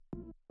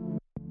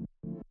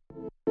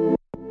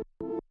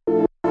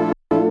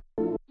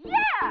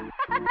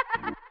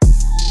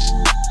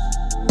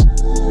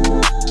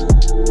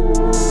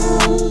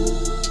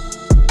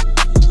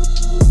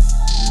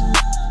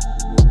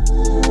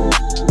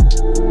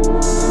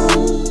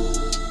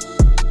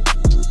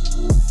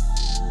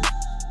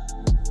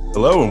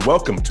Hello and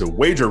welcome to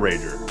Wager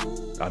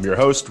Rager. I'm your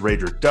host,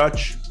 Rager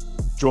Dutch,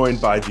 joined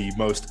by the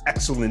most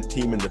excellent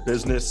team in the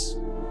business.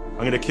 I'm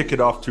going to kick it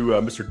off to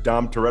Mr.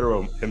 Dom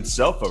Toretto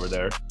himself over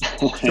there,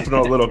 sipping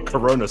on a little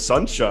Corona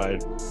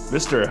sunshine.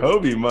 Mr.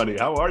 Hobie Money,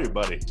 how are you,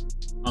 buddy?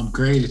 I'm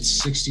great. It's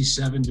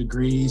 67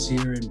 degrees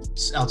here in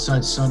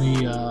outside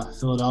sunny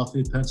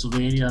Philadelphia,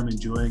 Pennsylvania. I'm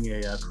enjoying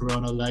a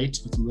Corona Light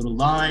with a little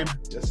lime.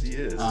 Yes, he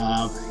is.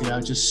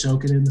 Just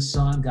soaking in the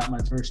sun. Got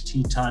my first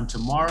tea time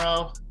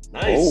tomorrow.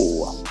 Nice.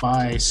 Oh.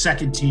 My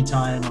second tea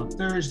time on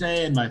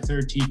Thursday and my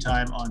third tea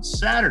time on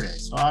Saturday.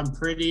 So I'm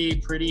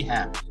pretty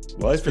happy.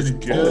 Life is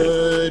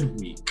good. Good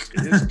week.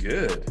 It is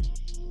good.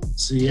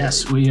 So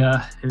yes,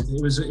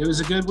 it was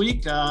a good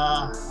week.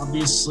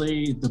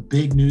 Obviously, the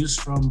big news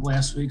from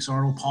last week's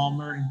Arnold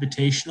Palmer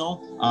Invitational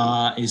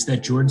is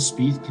that Jordan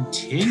Spieth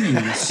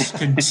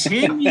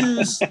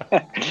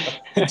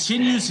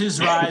continues his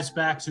rise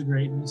back to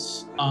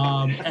greatness.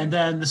 And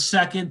then the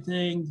second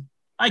thing,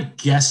 I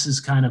guess, is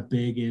kind of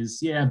big is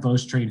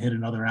Beauce Train hit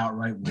another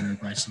outright winner,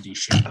 Bryson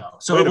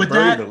DeChambeau. So with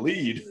that, the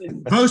lead,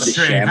 Beauce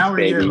Train, how are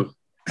you?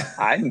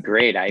 I'm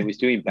great. I was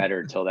doing better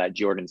until that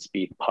Jordan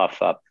Spieth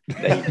puff up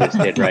that he just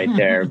did right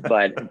there.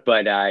 But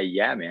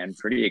yeah, man,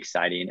 pretty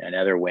exciting.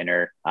 Another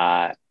winner.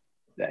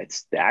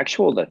 It's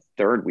the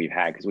third we've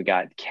had because we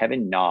got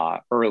Kevin Na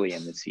early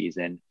in the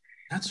season.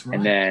 That's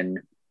right. And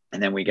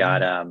then we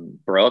got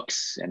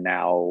Brooks and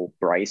now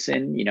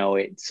Bryson. You know,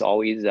 it's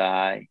always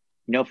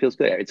it feels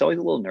good. It's always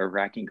a little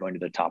nerve-wracking going to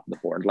the top of the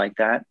board like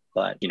that,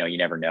 but you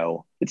never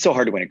know. It's so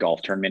hard to win a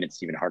golf tournament.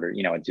 It's even harder,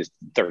 it's just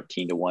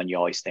 13-1. You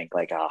always think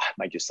like, am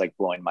I just like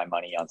blowing my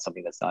money on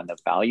something that's not enough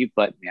value?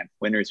 But man,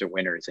 winners are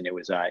winners. And it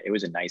was a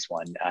nice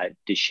one.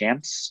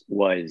 Deschamps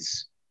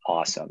was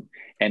awesome.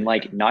 And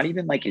like, not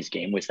even like his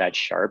game was that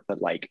sharp, but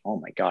like, oh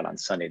my God, on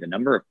Sunday, the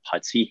number of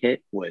putts he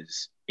hit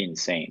was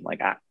insane.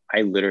 Like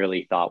I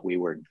literally thought we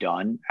were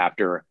done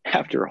after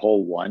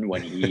hole one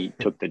when he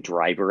took the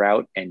driver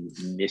out and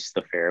missed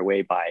the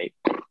fairway by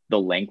the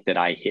length that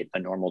I hit a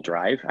normal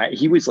drive.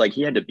 He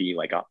had to be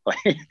like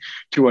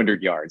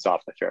 200 yards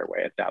off the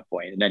fairway at that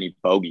point. And then he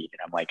bogeyed.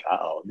 And I'm like,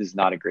 this is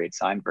not a great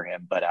sign for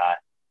him, but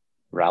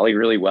rallied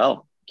really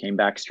well, came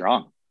back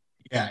strong.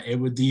 Yeah, it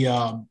would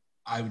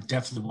I would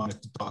definitely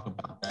wanted to talk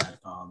about that,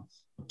 the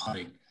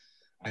putting.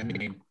 I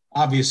mean,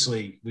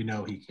 obviously we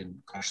know he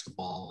can crush the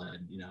ball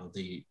and,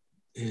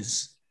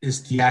 his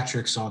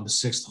theatrics on the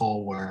sixth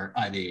hole were,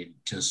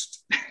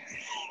 just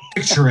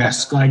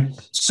picturesque, like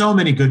so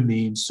many good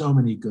memes, so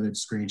many good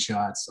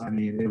screenshots. I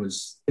mean, it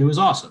was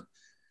awesome.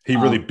 He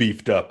really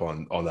beefed up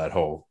on that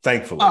hole,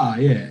 thankfully. Oh,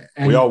 yeah.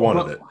 And we all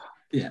wanted it.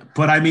 Yeah,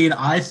 but I mean,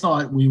 I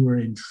thought we were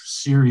in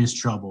serious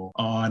trouble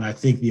on, I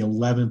think, the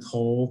 11th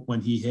hole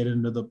when he hit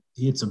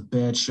some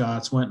bad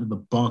shots, went into the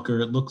bunker.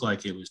 It looked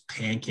like it was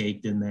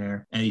pancaked in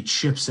there, and he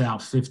chips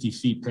out 50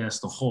 feet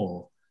past the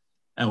hole.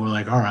 And we're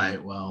like, all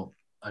right, well,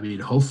 I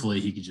mean, hopefully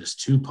he could just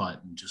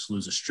two-putt and just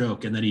lose a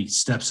stroke. And then he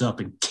steps up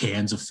and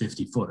cans a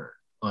 50-footer.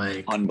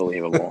 Like,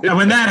 unbelievable. And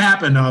when that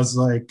happened, I was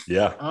like,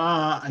 yeah,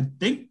 I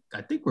think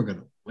we're going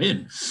to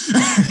win.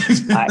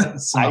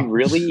 I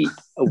really,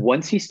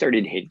 once he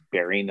started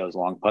burying those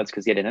long putts,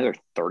 because he had another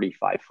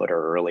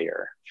 35-footer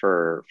earlier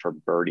for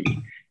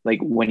birdie.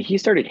 Like when he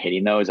started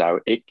hitting those,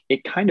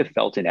 it kind of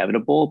felt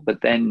inevitable. But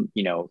then,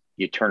 you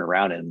turn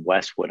around and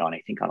Westwood on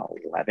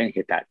 11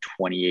 hit that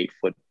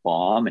 28-foot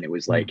bomb. And it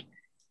was like,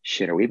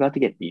 shit, are we about to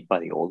get beat by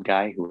the old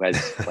guy who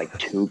has like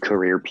 2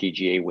 career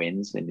PGA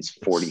wins and is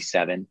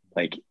 47?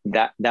 Like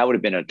that would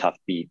have been a tough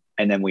beat.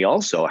 And then we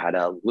also had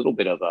a little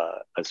bit of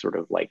a sort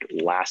of like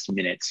last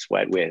minute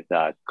sweat with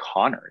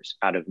Connors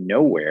out of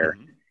nowhere,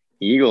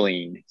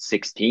 eagling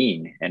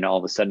 16. And all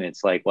of a sudden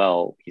it's like,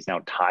 well, he's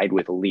now tied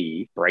with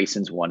Lee.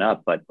 Bryson's one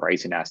up, but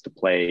Bryson has to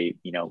play,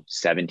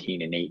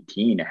 17 and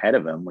 18 ahead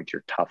of him, which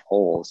are tough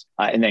holes.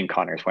 And then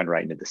Connors went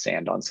right into the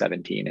sand on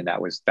 17. And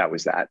that was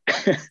that.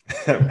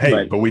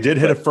 Hey, but we did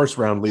hit a first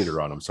round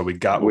leader on him. So we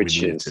got what we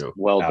needed to.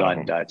 Well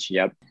done, Dutch.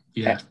 Yep.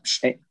 Yeah.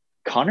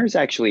 Connors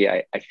actually,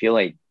 I feel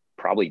like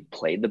probably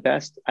played the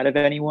best out of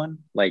anyone.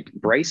 Like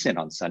Bryson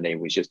on Sunday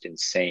was just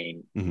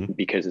insane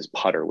because his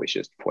putter was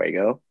just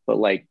fuego. But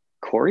like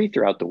Corey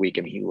throughout the week,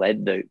 I mean,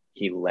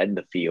 he led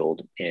the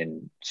field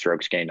in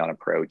strokes gained on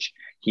approach.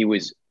 He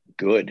was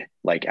good,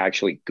 like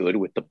actually good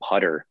with the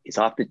putter. His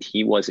off the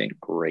tee wasn't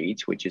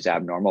great, which is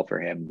abnormal for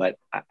him, but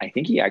I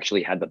think he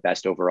actually had the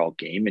best overall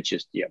game. It's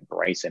just,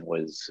 Bryson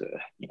was,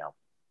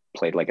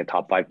 played like a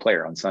top 5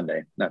 player on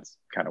Sunday. That's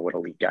kind of what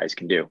elite guys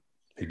can do.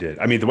 He did.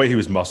 I mean, the way he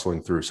was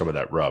muscling through some of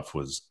that rough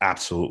was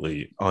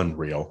absolutely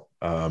unreal.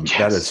 Yes.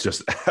 That is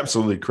just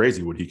absolutely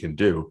crazy what he can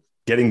do.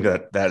 Getting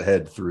that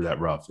head through that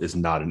rough is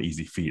not an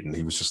easy feat. And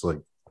he was just like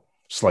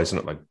slicing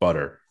it like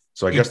butter.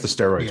 So I guess the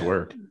steroids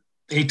work.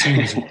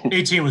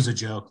 18 was a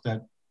joke. That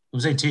it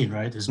was 18,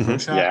 right? His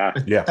bird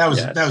shot. Yeah. That was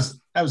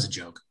a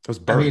joke. That was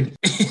bird. I mean,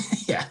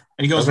 yeah.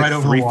 And he goes right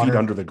over 3 water. feet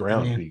under the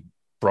ground. And he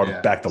brought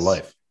it back to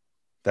life.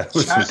 That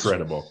was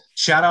incredible.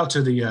 Shout out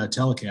to the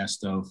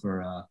telecast though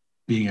for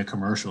being a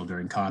commercial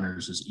during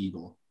Connors'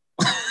 eagle.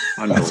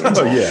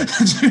 Unbelievable. Oh yeah.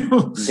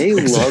 They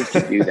love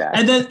to do that.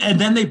 And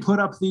then they put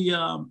up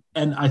the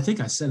and I think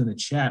I said in the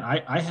chat,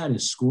 I had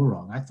his score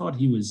wrong. I thought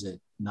he was at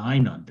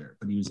 9 under,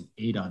 but he was at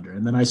 8 under.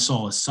 And then I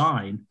saw a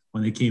sign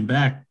when they came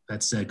back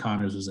that said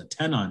Connors was at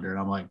 10 under. And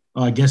I'm like,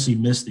 oh, I guess he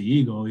missed the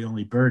eagle. He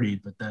only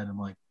birdied. But then I'm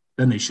like,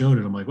 then they showed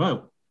it. I'm like,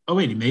 whoa. Oh,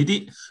 wait, he made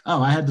the –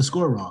 oh, I had the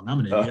score wrong. I'm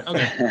an idiot.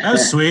 Okay, that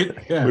was sweet.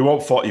 Yeah. We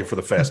won't fault you for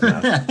the fast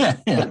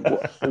math.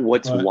 Yeah.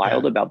 What's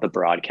wild about the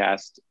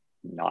broadcast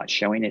not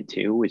showing it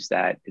too is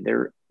that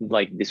they're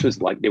like, this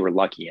was like, they were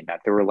lucky in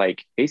that there were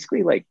like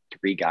basically like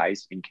 3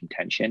 guys in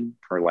contention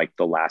for like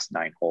the last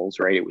 9 holes,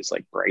 right? It was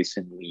like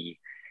Bryson, Lee,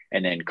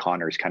 and then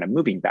Connors kind of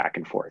moving back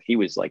and forth. He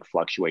was like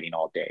fluctuating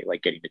all day,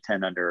 like getting to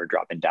 10 under,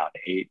 dropping down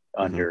to 8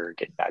 under,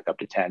 getting back up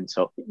to 10.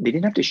 So they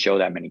didn't have to show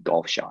that many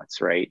golf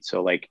shots, right?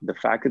 So like the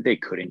fact that they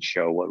couldn't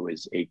show what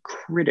was a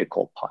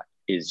critical putt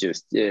is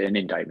just an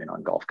indictment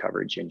on golf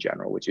coverage in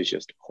general, which is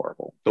just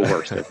horrible. The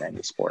worst of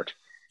any sport.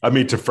 I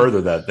mean, to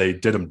further that, they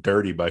did him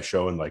dirty by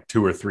showing like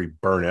 2 or 3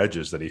 burn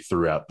edges that he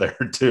threw out there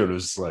too. It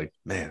was like,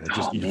 man,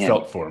 you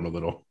felt for him a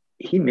little.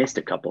 He missed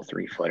a couple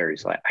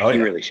 3-footers. Like he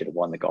really should have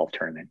won the golf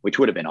tournament, which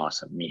would have been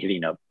awesome. I mean,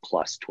 hitting a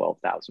plus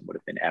 12,000 would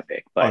have been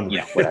epic. But you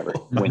know, whatever,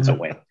 win's a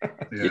win.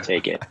 You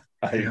take it.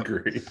 I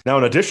agree. Now,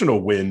 an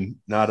additional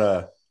win, not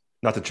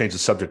to change the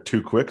subject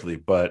too quickly,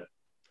 but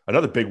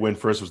another big win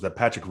for us was that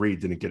Patrick Reed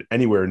didn't get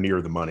anywhere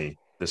near the money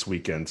this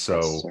weekend.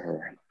 So, Yes,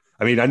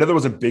 I mean, I know there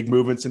wasn't big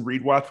movements in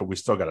Reed Watch, but we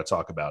still got to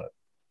talk about it.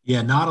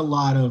 Yeah, not a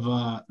lot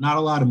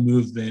of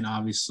movement,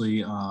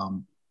 obviously.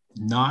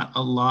 Not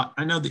a lot.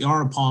 I know the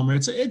Arnold Palmer.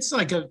 It's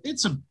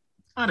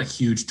not a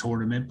huge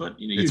tournament, but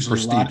you know, it's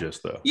prestigious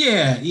though.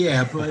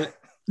 Yeah, but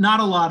not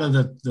a lot of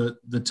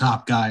the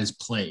top guys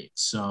played,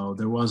 so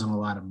there wasn't a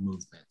lot of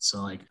movement.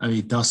 So like, I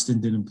mean,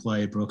 Dustin didn't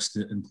play, Brooks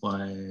didn't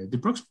play.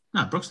 Brooks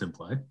didn't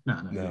play. No.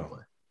 He didn't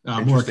play.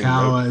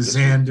 Morikawa,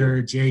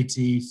 Xander,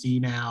 JT,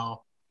 Finau,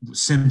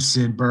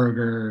 Simpson,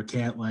 Berger,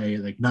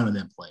 Cantlay, like none of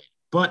them played.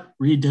 But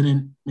Reed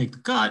didn't make the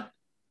cut.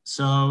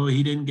 So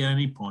he didn't get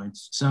any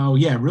points. So,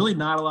 yeah, really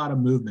not a lot of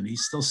movement.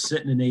 He's still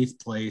sitting in 8th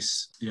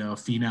place. You know,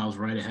 Finau's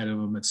right ahead of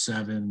him at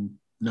 7.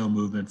 No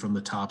movement from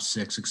the top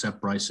 6, except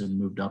Bryson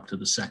moved up to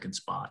the 2nd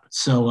spot.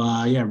 So,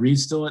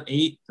 Reed's still at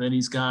 8. Then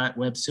he's got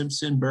Webb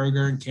Simpson,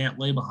 Berger, and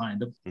Cantlay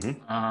behind him.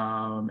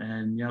 Mm-hmm.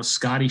 And, you know,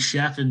 Scotty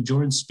Scheff and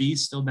Jordan Spieth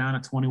still down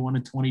at 21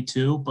 and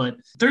 22. But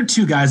they're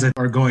 2 guys that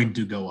are going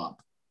to go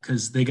up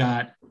because they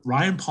got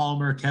Ryan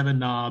Palmer, Kevin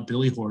Na,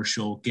 Billy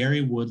Horschel,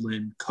 Gary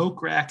Woodland,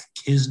 Kokrak,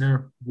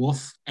 Kisner,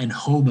 Wolf, and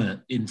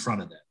Homa in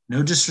front of them.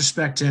 No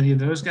disrespect to any of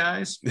those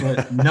guys,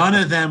 but none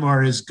of them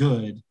are as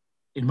good,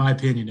 in my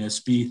opinion, as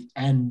Spieth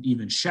and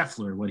even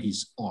Scheffler when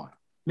he's on.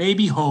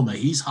 Maybe Homa,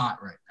 he's hot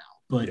right now,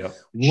 but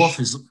Wolf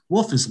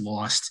is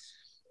lost.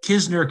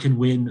 Kisner can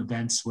win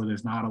events where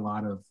there's not a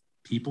lot of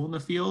people in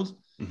the field.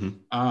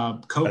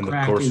 Kokrak and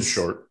the course is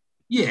short.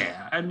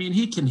 Yeah, I mean,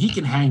 he can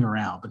hang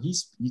around, but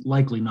he's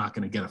likely not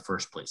going to get a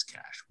first place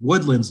cash.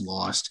 Woodland's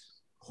lost.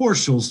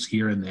 Horschel's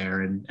here and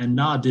there, and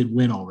Na did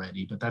win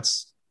already, but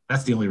that's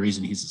the only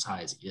reason he's as high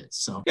as he is.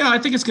 So, yeah, I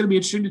think it's going to be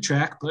interesting to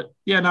track, but,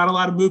 yeah, not a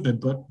lot of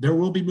movement. But there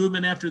will be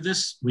movement after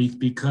this week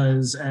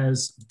because,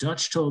 as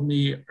Dutch told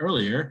me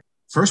earlier,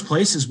 first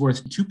place is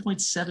worth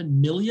 $2.7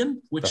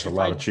 million, which that's a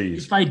lot of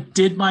cheese. If I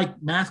did my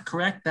math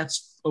correct,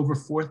 that's over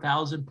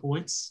 4,000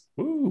 points.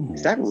 Ooh.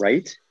 Is that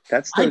right?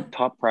 That's the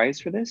top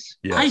prize for this?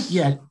 Yes.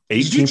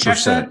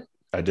 18%.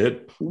 I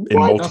did in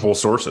multiple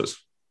sources.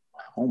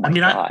 Oh my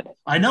God.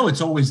 I know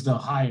it's always the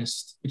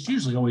highest. It's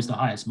usually always the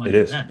highest money.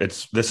 It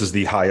is. This is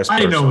the highest on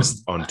tour.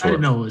 I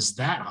didn't know it was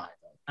that high.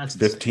 That's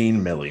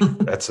 15 million.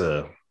 That's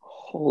a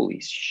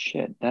holy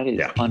shit. That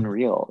is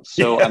unreal.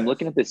 So I'm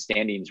looking at the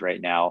standings right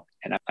now,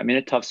 and I'm in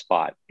a tough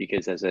spot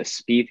because as a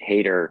Spieth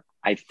hater,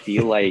 I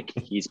feel like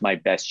he's my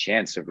best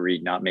chance of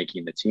Reed not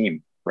making the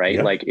team. Right.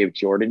 Yeah. Like if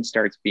Jordan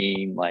starts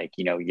being like,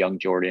 you know, young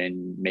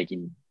Jordan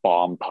making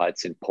bomb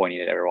putts and pointing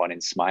at everyone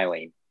and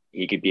smiling,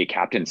 he could be a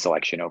captain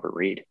selection over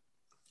Reed.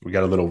 We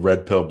got a little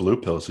red pill, blue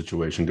pill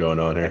situation going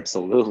on here.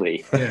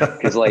 Absolutely.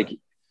 Because like,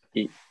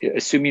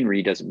 assuming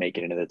Reed doesn't make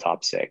it into the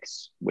top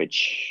 6,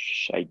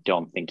 which I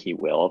don't think he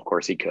will. Of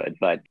course he could.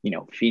 But, you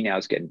know,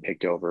 Finau's getting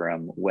picked over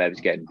him. Webb's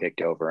getting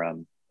picked over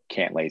him.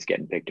 Cantlay's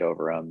getting picked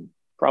over him.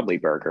 Probably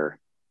Berger.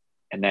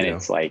 And then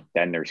it's like,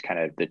 then there's kind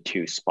of the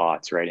 2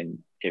 spots, right? And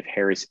if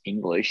Harris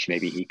English,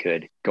 maybe he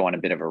could go on a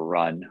bit of a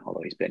run,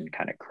 although he's been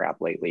kind of crap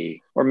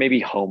lately, or maybe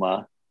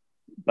Homa.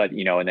 But,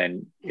 you know, and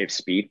then if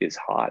Spieth is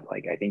hot,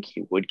 like I think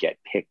he would get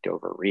picked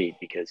over Reed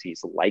because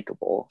he's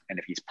likable. And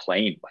if he's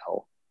playing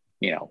well,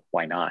 you know,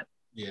 why not?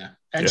 Yeah.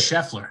 And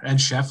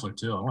Scheffler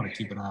too. I want to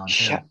keep an eye on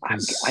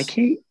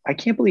him. I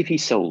can't believe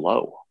he's so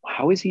low.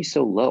 How is he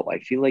so low? I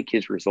feel like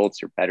his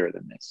results are better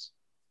than this.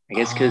 I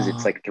guess because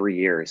it's like 3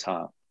 years,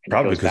 huh? And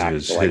probably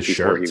because of his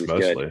shirts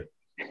mostly.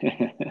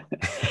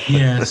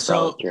 Yeah,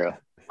 so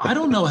I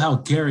don't know how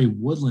Gary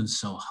Woodland's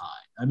so high.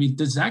 I mean,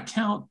 does that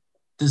count?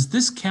 Does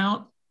this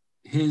count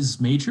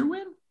his major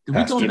win? Did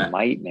we go back? It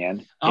might,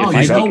 man. Oh,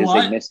 you know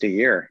what? They missed a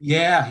year.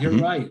 Yeah, you're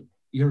right.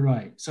 You're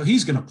right. So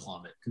he's going to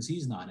plummet because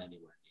he's not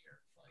anywhere near.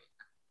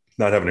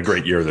 not having a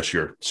great year this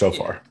year so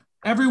far.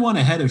 Everyone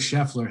ahead of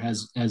Scheffler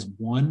has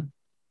won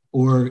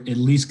or at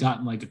least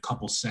gotten like a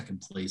couple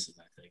second places,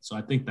 I think. So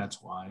I think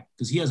that's why,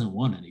 because he hasn't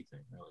won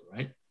anything really,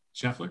 right?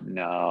 Scheffler?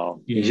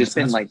 No, he's just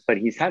been like, but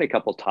he's had a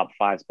couple top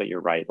fives, but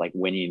you're right. Like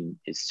winning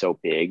is so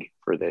big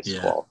for this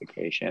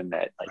qualification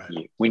that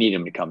we need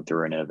him to come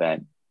through an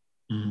event.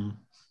 Mm-hmm.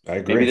 I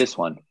agree. Maybe this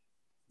one.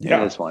 Yeah.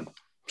 Maybe this one.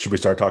 Should we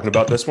start talking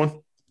about this one?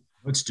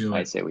 Let's do it.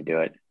 I say we do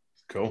it.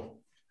 Cool.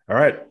 All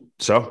right.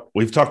 So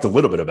we've talked a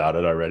little bit about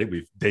it already.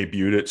 We've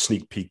debuted it,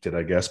 sneak peeked it,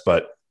 I guess,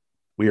 but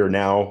we are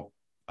now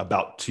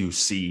about to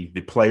see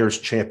the Players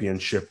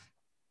Championship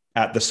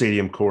at the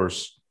stadium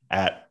course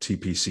at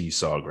TPC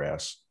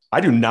Sawgrass. I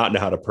do not know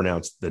how to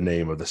pronounce the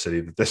name of the city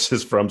that this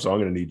is from, so I'm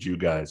going to need you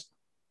guys.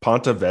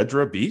 Ponte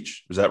Vedra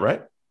Beach, is that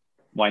right?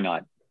 Why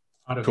not?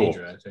 Cool.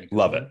 I think.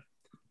 Love it.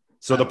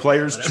 So the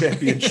Players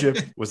Championship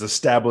was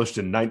established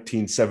in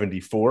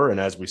 1974, and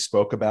as we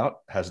spoke about,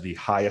 has the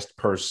highest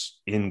purse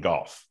in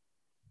golf.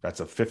 That's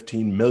a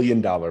 $15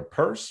 million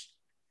purse.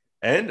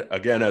 And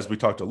again, as we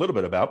talked a little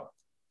bit about,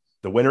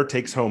 the winner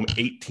takes home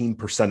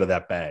 18% of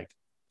that bag.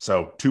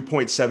 So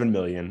 2.7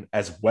 million,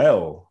 as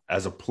well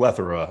as a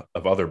plethora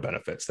of other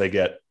benefits. They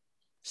get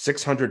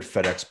 600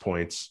 FedEx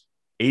points,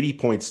 80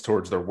 points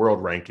towards their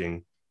world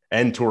ranking,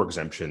 and tour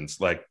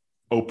exemptions. Like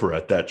Oprah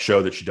at that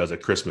show that she does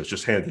at Christmas,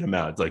 just handing them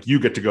out. It's like, you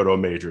get to go to a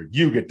major,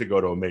 you get to go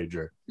to a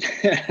major.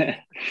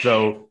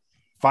 So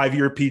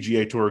 5-year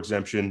PGA Tour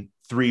exemption,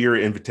 3-year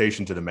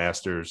invitation to the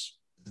Masters,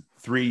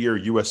 3-year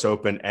US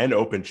Open and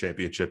Open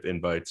Championship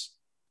invites,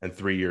 and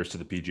 3 years to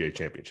the PGA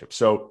Championship.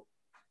 So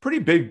pretty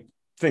big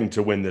thing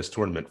to win this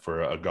tournament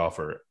for a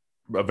golfer.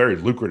 A very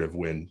lucrative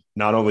win,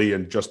 not only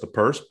in just the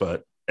purse,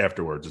 but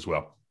afterwards as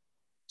well.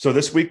 So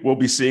this week we'll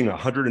be seeing a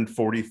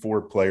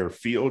 144 player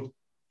field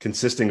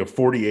consisting of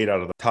 48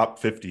 out of the top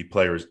 50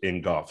 players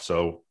in golf.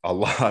 So a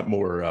lot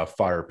more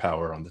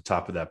firepower on the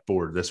top of that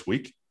board this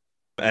week.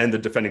 And the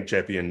defending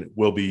champion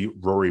will be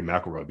Rory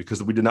McIlroy,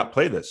 because we did not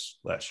play this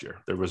last year.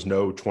 There was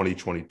no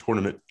 2020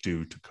 tournament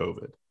due to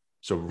COVID.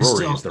 So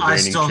Rory is the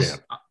reigning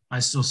champ. I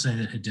still say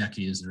that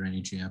Hideki is the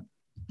reigning champ.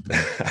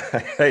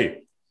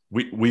 Hey,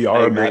 we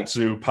are a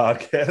Matsu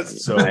podcast,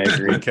 so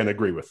we can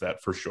agree with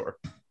that for sure.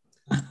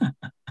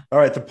 All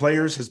right, the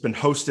Players has been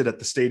hosted at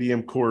the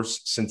stadium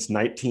course since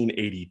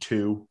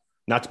 1982,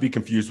 not to be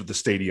confused with the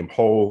stadium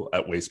hole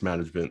at Waste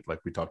Management, like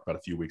we talked about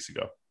a few weeks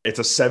ago. It's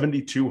a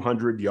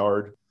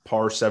 7,200-yard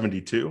par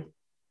 72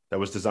 that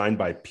was designed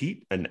by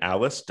Pete and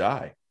Alice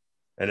Dye,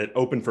 and it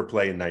opened for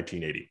play in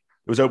 1980. It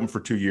was open for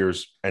 2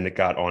 years, and it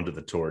got onto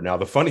the tour. Now,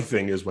 the funny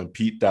thing is when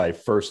Pete Dye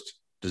first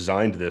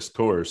designed this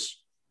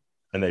course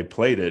and they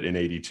played it in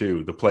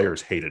 82, the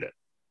players hated it.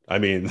 I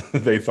mean,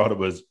 they thought it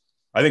was,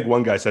 I think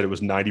one guy said it was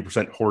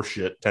 90%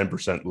 horseshit,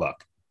 10%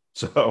 luck.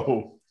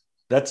 So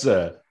that's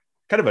a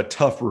kind of a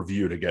tough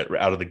review to get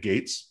out of the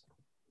gates.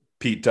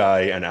 Pete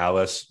Dye and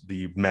Alice,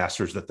 the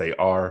masters that they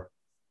are,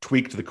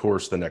 tweaked the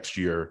course the next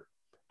year,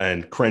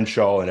 and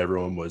Crenshaw and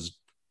everyone was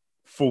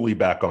fully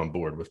back on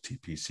board with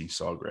TPC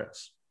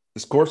Sawgrass.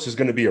 This course is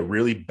going to be a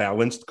really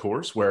balanced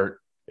course where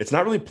it's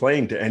not really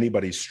playing to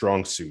anybody's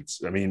strong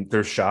suits. I mean,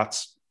 there's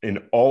shots in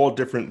all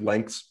different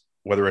lengths,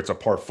 whether it's a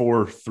par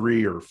 4,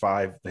 3, or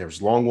 5.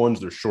 There's long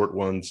ones, there's short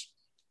ones,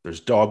 there's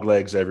dog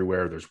legs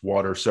everywhere, there's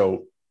water.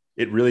 So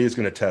it really is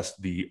going to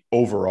test the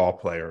overall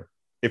player.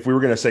 If we were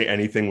going to say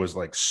anything was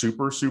like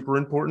super, super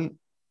important,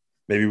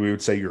 maybe we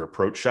would say your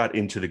approach shot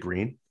into the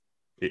green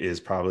is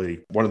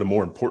probably one of the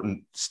more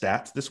important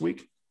stats this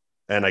week.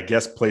 And I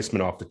guess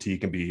placement off the tee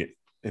can be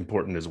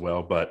important as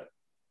well, but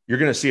you're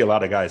going to see a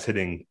lot of guys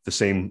hitting the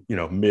same,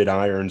 mid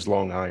irons,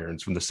 long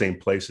irons from the same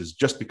places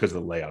just because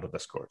of the layout of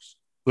this course.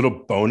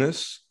 Little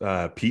bonus,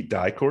 Pete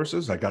Dye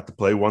courses. I got to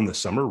play one this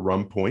summer,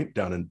 Rum Point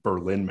down in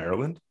Berlin,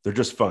 Maryland. They're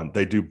just fun.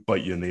 They do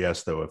bite you in the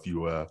ass though if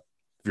you're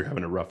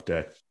having a rough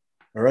day.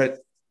 All right,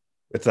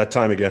 it's that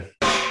time again.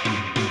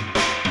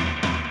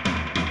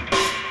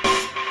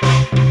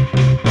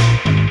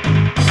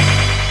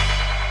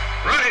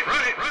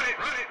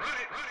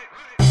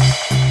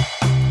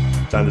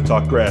 Time to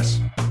talk grass.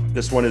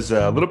 This one is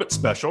a little bit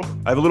special.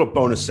 I have a little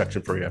bonus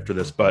section for you after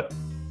this, but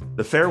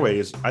the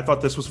fairways, I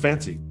thought this was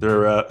fancy.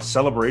 They're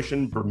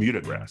Celebration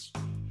Bermuda Grass.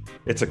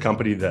 It's a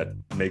company that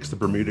makes the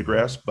Bermuda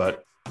grass,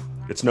 but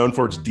it's known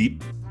for its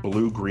deep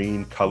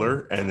blue-green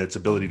color and its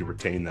ability to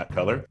retain that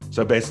color.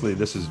 So basically,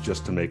 this is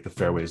just to make the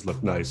fairways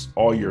look nice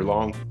all year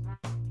long.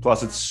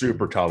 Plus, it's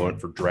super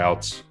tolerant for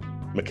droughts,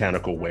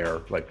 mechanical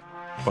wear, like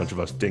a bunch of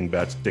us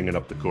dingbats dinging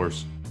up the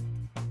course.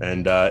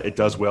 And it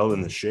does well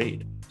in the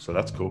shade. So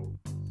that's cool.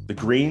 The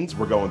greens,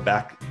 we're going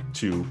back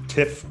to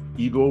Tiff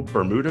Eagle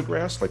Bermuda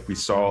grass like we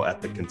saw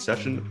at the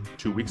concession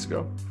 2 weeks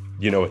ago.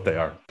 You know what they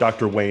are.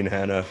 Dr. Wayne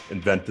Hanna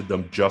invented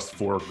them just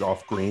for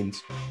golf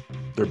greens.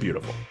 They're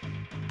beautiful.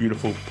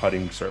 Beautiful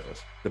putting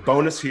surface. The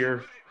bonus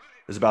here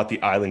is about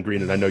the Island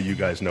Green, and I know you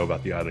guys know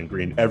about the Island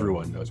Green.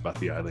 Everyone knows about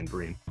the Island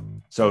Green.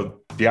 So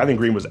the Island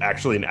Green was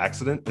actually an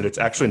accident, and it's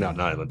actually not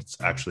an island. It's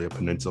actually a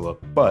peninsula,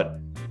 but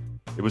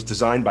it was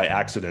designed by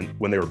accident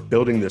when they were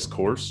building this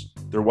course.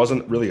 there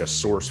wasn't really a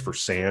source for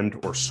sand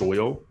or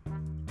soil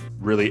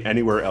really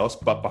anywhere else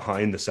but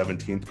behind the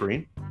 17th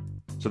green.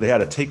 So they had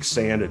to take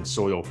sand and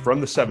soil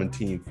from the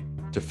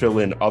 17th to fill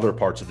in other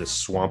parts of this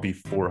swampy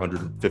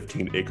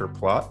 415 acre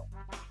plot.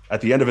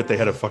 At the end of it, they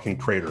had a fucking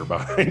crater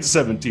behind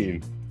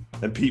 17.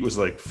 And Pete was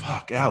like,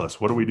 fuck,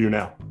 Alice, what do we do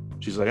now?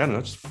 She's like, I don't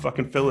know, just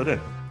fucking fill it in.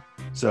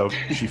 So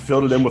she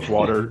filled it in with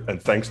water,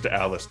 and thanks to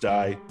Alice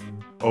Dye,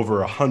 over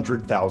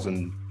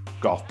 100,000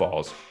 golf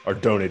balls are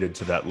donated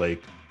to that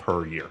lake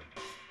per year.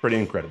 Pretty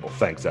incredible.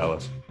 Thanks,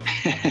 Alice.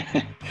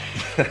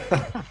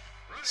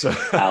 So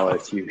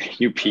Alice,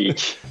 you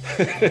peach.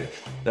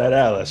 That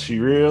Alice, she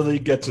really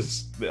gets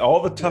us.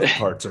 All the tough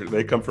parts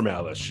they come from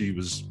Alice. She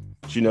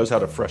knows how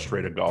to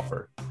frustrate a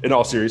golfer. In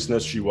all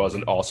seriousness, she was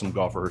an awesome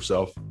golfer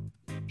herself.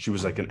 She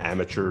was like an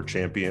amateur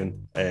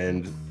champion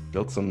and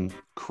built some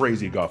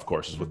crazy golf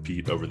courses with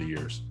Pete over the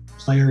years.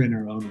 Player in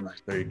her own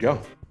right. There you go.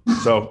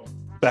 So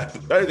back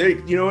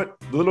to, you know what?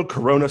 The little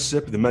Corona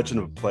sip, the mention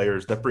of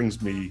players, that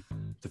brings me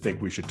to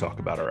think we should talk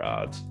about our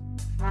odds.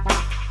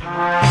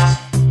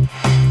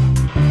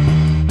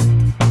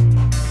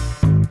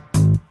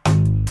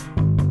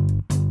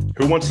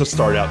 Who wants to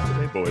start out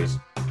today, boys?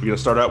 We're going to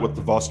start out with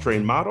the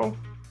Voss-Train model.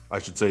 I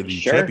should say the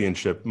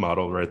championship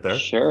model right there.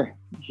 Sure.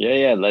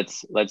 Yeah.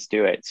 Let's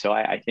do it. So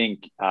I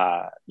think,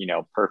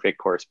 perfect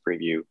course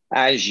preview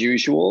as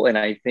usual. And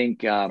I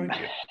think,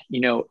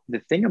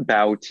 the thing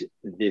about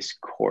this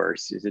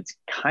course is it's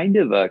kind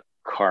of a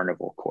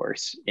carnival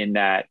course in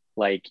that,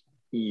 like,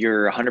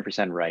 you're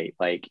 100% right.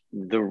 Like,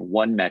 the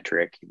one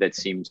metric that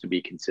seems to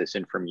be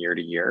consistent from year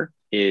to year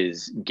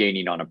is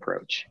gaining on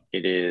approach.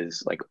 It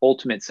is like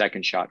ultimate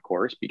second shot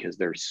course because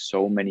there's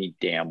so many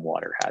damn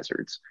water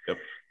hazards. Yep.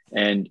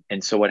 And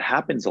so what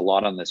happens a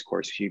lot on this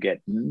course is you get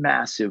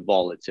massive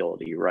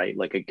volatility, right?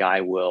 Like, a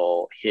guy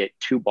will hit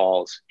 2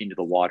 balls into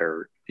the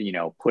water,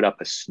 put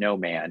up a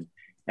snowman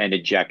and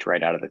eject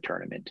right out of the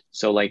tournament.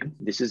 So, like,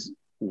 this is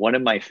one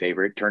of my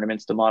favorite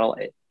tournaments to model.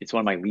 It's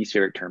one of my least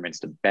favorite tournaments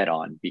to bet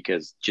on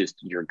because just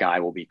your guy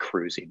will be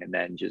cruising and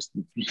then just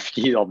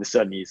all of a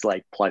sudden he's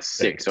like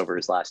 +6 over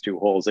his last 2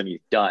 holes and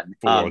he's done.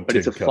 But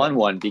it's a fun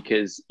one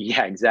because,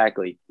 yeah,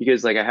 exactly.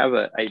 Because like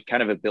I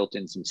kind of have built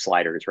in some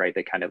sliders, right?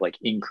 That kind of like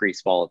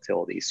increase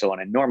volatility. So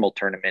on a normal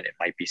tournament, it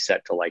might be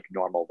set to like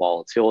normal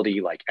volatility,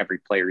 like every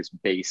player's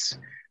base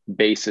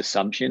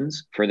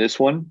assumptions. For this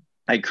one,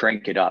 I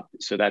crank it up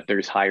so that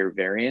there's higher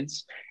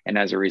variance. And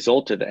as a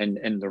result of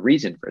and the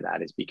reason for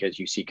that is because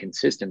you see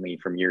consistently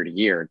from year to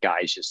year,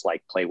 guys just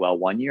like play well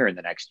one year and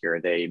the next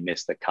year they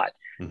miss the cut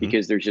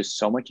because there's just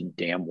so much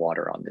damn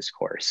water on this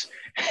course.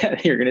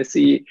 You're going to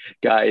see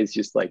guys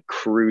just like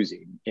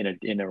cruising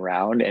in a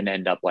round and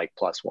end up like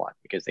 +1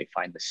 because they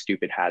find the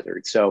stupid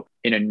hazard. So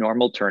in a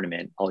normal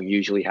tournament, I'll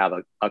usually have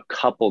a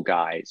couple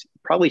guys,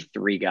 probably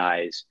 3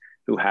 guys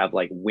who have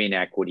like win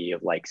equity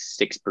of like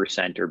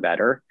 6% or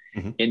better.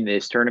 In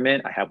this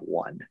tournament, I have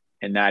 1,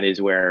 and that is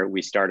where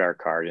we start our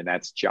card, and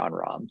that's Jon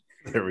Rahm.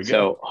 There we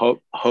go.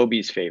 So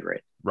Hobie's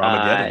favorite.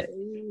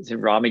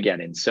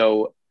 Ramageddon.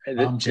 So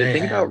the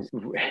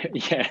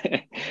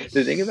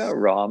thing about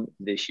Rahm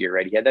this year,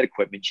 right? He had that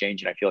equipment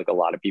change, and I feel like a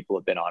lot of people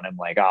have been on him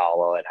like, oh,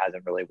 well, it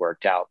hasn't really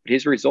worked out. But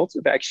his results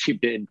have actually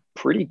been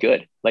pretty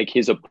good. Like,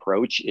 his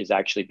approach has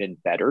actually been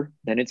better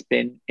than it's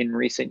been in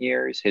recent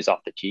years. His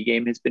off the tee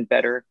game has been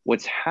better.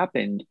 What's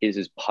happened is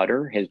his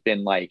putter has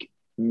been like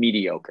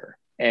mediocre.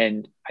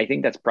 And I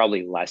think that's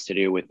probably less to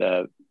do with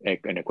an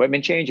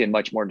equipment change and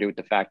much more to do with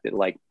the fact that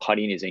like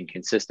putting is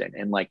inconsistent.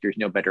 And like, there's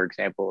no better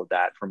example of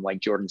that from like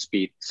Jordan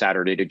Spieth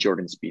Saturday to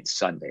Jordan Spieth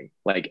Sunday.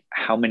 Like,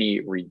 how many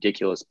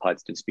ridiculous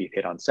putts did Spieth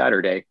hit on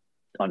Saturday?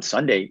 On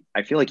Sunday,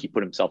 I feel like he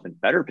put himself in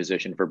better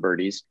position for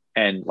birdies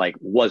and like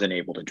wasn't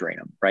able to drain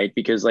them, right?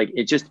 Because like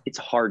it's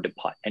hard to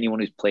putt. Anyone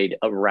who's played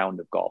a round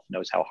of golf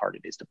knows how hard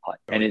it is to putt.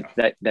 And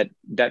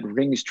that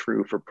rings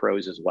true for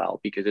pros as well,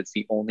 because it's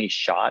the only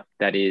shot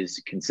that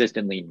is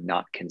consistently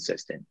not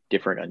consistent.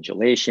 Different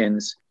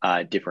undulations,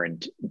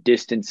 different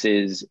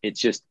distances. It's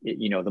just,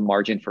 the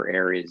margin for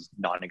error is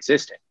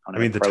non-existent.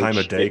 The time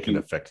of day can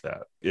affect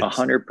that.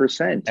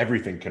 100%.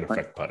 Everything can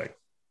affect putting.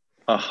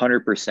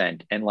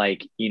 100%. And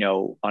like,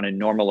 on a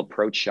normal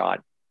approach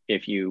shot,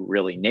 if you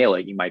really nail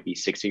it, you might be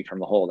 6 feet from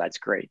the hole. That's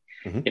great.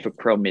 If a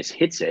pro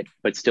mishits it,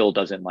 but still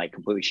doesn't like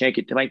completely shank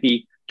it, it might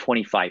be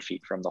 25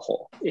 feet from the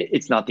hole.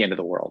 It's not the end of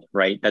the world,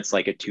 right? That's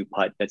like a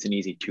 2-putt. That's an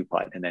easy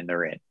 2-putt. And then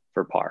they're in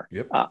for par.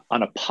 Yep.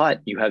 On a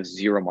putt, you have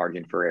 0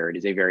 margin for error. It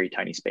is a very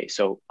tiny space.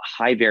 So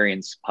high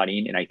variance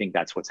putting. And I think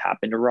that's what's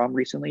happened to Rahm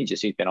recently.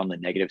 Just he's been on the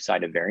negative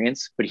side of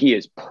variance, but he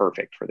is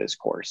perfect for this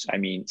course. I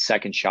mean,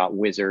 second shot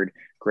wizard,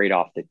 great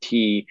off the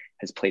tee,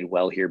 has played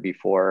well here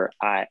before.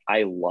 I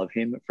love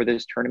him for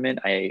this tournament.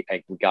 I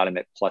got him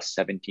at plus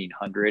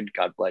 1,700.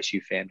 God bless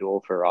you,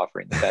 FanDuel, for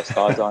offering the best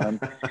odds on him.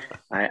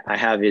 I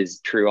have his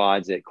true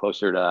odds at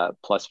closer to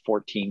plus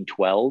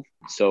 1,412.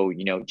 So,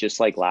 just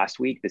like last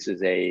week, this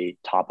is a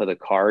top of the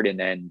card and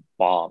then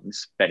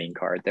bombs betting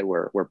card that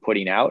we're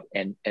putting out.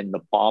 And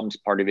the bombs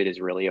part of it is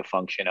really a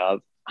function of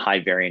high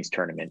variance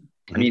tournament.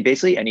 I mean,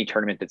 basically any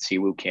tournament that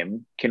Siwoo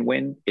Kim can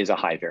win is a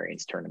high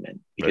variance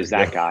tournament because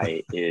that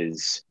guy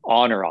is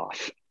on or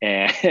off.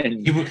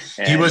 And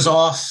he was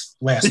off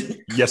last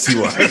week. Yes, he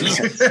was.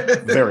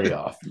 Very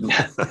off.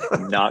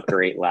 Not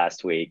great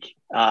last week.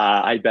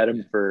 I bet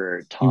him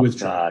for top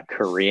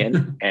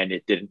Korean, and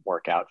it didn't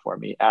work out for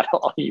me at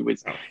all. He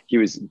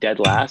was dead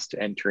last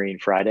entering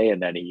Friday,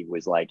 and then he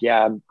was like,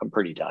 "Yeah, I'm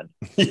pretty done."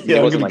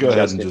 Yeah, I'm gonna go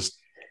ahead and just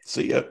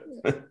see ya.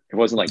 It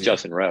wasn't like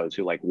Justin Rose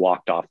who like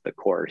walked off the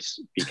course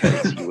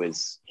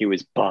because he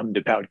was bummed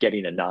about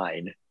getting a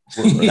 9.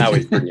 That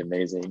was pretty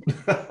amazing.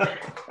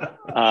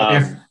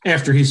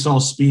 After he saw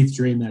Spieth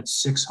drain that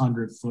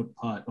 600-foot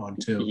putt on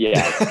 2.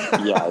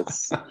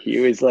 Yes. He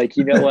was like,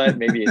 you know what?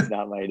 Maybe it's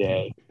not my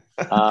day.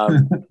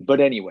 But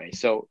anyway,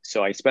 so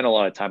I spent a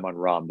lot of time on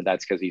Rahm, but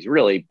that's because he's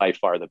really by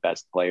far the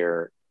best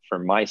player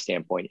from my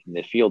standpoint in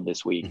the field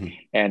this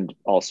week, and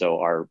also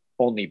our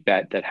only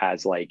bet that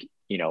has like,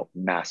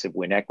 massive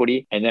win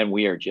equity. And then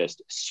we are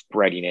just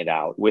spreading it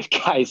out with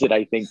guys that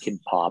I think can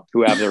pop,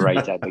 who have the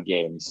right type of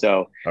game.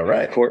 So, all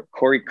right,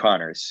 Corey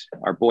Connors,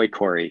 our boy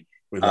Corey,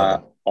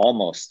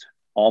 almost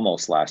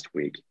last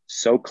week,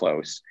 so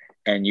close.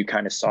 And you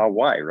kind of saw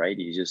why, right?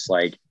 He's just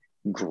like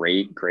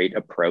great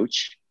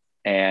approach.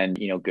 And,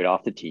 good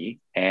off the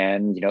tee.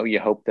 And, you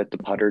hope that the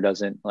putter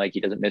doesn't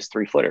miss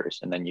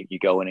 3-footers. And then you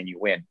go in and you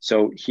win.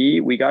 So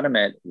we got him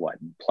at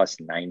plus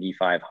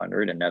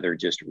 9,500, another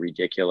just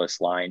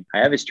ridiculous line. I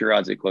have his true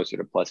odds at closer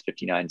to plus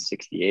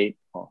 59.68.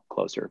 Well,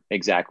 closer,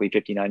 exactly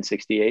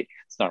 59.68.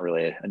 It's not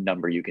really a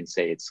number you can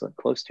say it's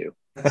close to.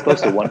 It's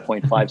close to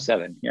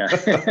 1.57. Yeah.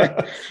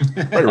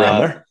 Right around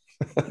there.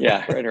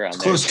 Yeah, right around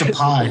there. Close to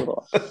pi.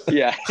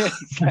 Yeah,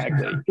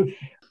 exactly.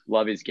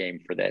 Love his game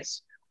for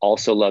this.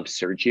 Also love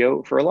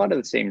Sergio for a lot of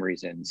the same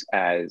reasons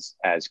as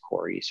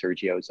Corey.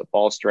 Sergio is a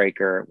ball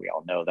striker. We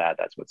all know that.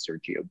 That's what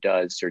Sergio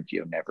does.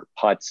 Sergio never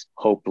putts.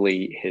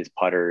 Hopefully his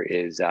putter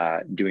is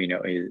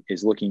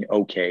looking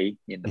okay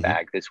in the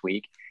bag this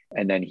week,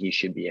 and then he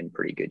should be in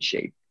pretty good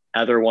shape.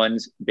 Other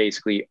ones,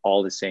 basically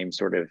all the same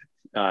sort of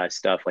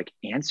stuff. Like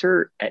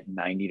Answer at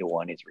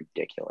 90-1 is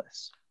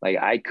ridiculous. Like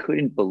I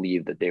couldn't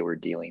believe that they were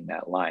dealing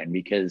that line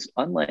because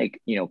unlike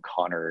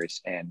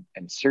Connors and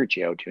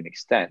Sergio to an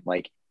extent,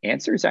 like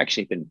Answer's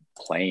actually been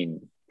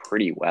playing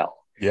pretty well.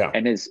 Yeah,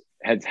 and has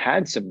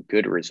had some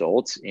good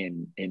results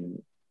in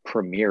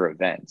premier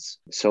events.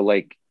 So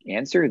like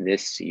Answer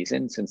this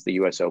season, since the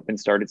US Open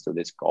started, so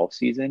this golf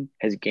season,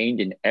 has gained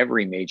in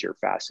every major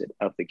facet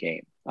of the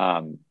game.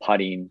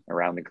 Putting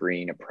around the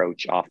green,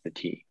 approach off the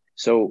tee.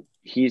 So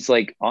he's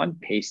like on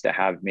pace to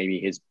have maybe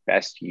his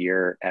best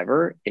year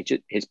ever.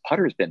 His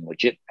putter's been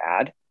legit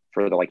bad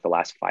for the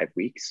last 5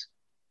 weeks,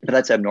 but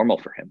that's abnormal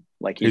for him.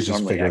 Like he's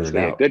normally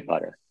actually a good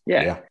putter.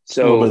 Yeah.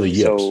 So a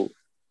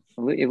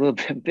little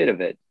bit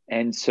of it.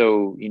 And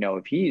so,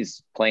 if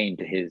he's playing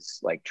to his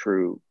like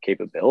true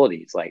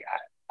capabilities, like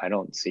I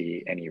don't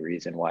see any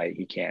reason why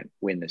he can't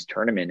win this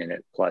tournament. And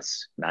at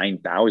plus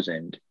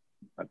 9,000,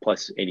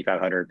 plus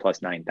 8,500,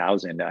 plus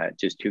 9,000,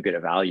 just too good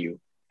a value.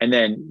 And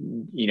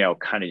then,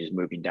 kind of just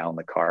moving down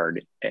the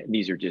card,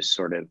 these are just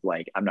sort of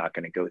like, I'm not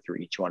going to go through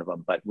each one of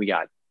them, but we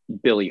got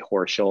Billy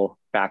Horschel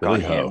back on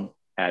him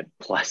at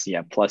plus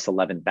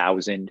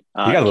 11,000. He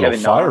got a little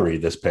fiery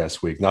this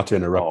past week. Not to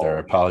interrupt there. I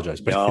apologize.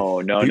 But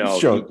no.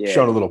 Showing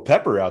a little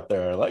pepper out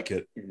there. I like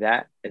it.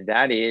 That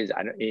is,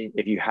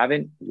 if you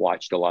haven't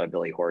watched a lot of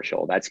Billy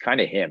Horschel, that's kind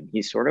of him.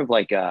 He's sort of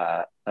like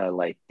a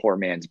poor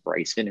man's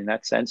Bryson in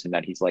that sense, and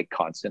that he's like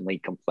constantly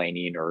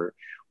complaining or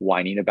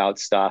whining about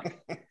stuff.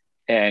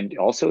 And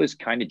also is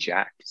kind of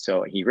jacked.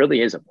 So he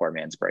really is a poor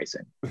man's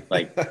Bryson,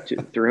 like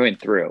through and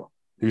through.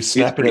 He was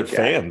snapping at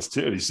fans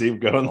too. You see him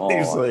going.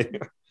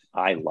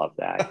 I love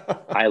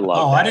that. I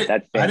love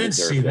that. I didn't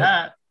see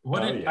that.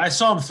 I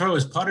saw him throw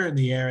his putter in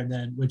the air, and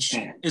then which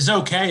is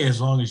okay as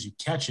long as you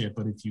catch it.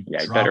 But if you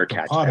drop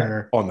the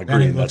putter on the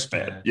green, that's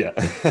bad. Yeah.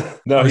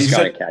 No, he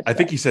said. I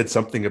think he said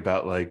something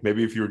about like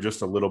maybe if you were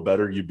just a little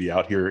better, you'd be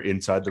out here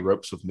inside the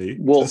ropes with me.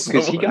 Well,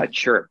 because he got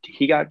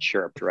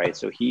chirped. Right?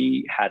 So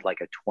he had like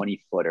a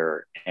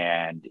 20-footer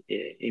and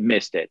he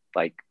missed it,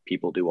 like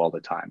people do all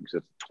the time because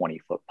it's a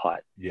 20-foot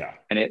putt. Yeah.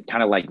 And it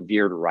kind of like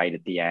veered right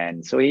at the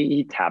end, so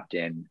he tapped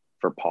in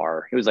for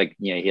par. It was like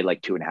he had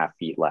like 2.5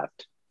 feet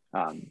left.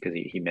 Because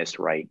he missed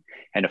right,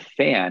 and a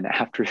fan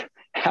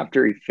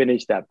after he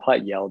finished that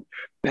putt yelled,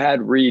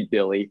 "Bad read,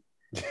 Billy."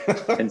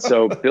 And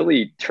so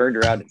Billy turned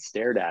around and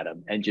stared at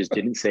him and just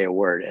didn't say a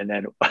word, and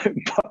then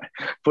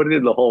put it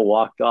in the hole,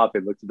 walked off,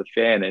 and looked at the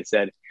fan and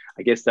said,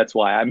 "I guess that's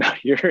why I'm out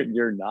here and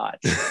you're not."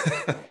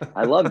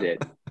 I loved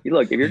it.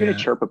 Look, if you're going to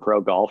chirp a pro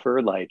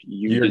golfer, like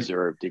you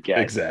deserve to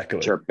get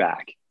chirped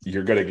back.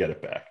 You're going to get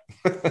it back.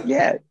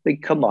 Yeah.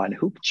 Like, come on.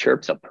 Who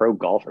chirps a pro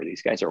golfer?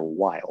 These guys are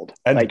wild.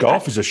 And like,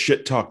 golf is a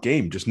shit talk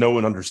game. Just no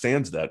one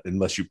understands that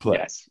unless you play.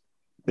 Yes.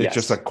 It's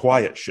just a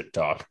quiet shit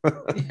talk.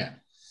 Yeah.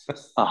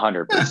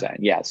 100%.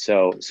 Yeah.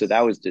 So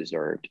that was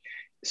deserved.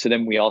 So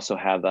then we also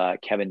have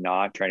Kevin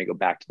Na, trying to go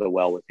back to the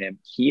well with him.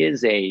 He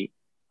is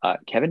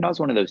Kevin Na is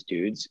one of those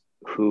dudes.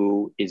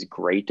 who is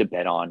great to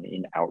bet on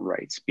in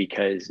outrights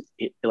because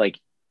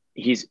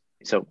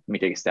so let me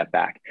take a step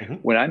back. Mm-hmm.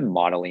 When I'm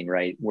modeling,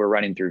 right, we're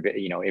running through,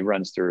 it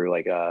runs through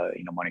like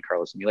Monte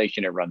Carlo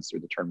simulation. It runs through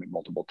the tournament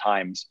multiple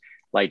times.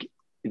 Like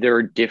there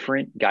are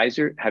different guys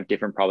have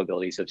different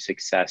probabilities of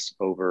success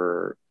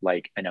over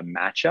like in a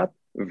matchup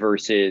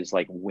versus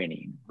like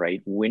winning,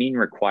 right? Winning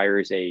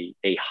requires a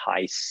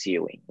high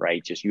ceiling,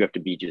 right? Just you have to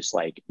be just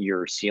like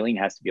your ceiling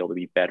has to be able to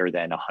be better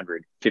than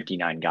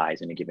 159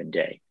 guys in a given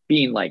day.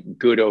 Being like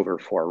good over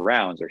 4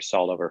 rounds or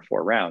solid over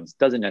 4 rounds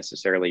doesn't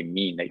necessarily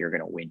mean that you're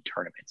going to win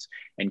tournaments.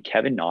 And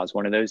Kevin Na is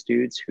one of those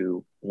dudes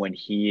who, when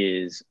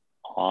he is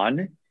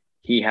on,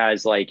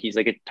 he's like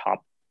a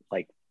top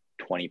like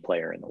 20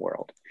 player in the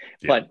world,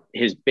 but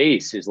his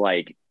base is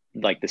like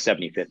the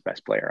 75th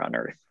best player on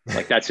earth.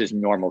 Like that's his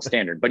normal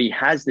standard, but he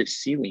has this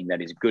ceiling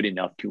that is good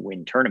enough to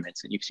win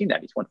tournaments. And you've seen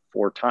that he's won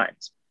 4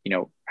 times.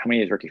 How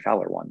many has Ricky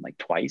Fowler won? Like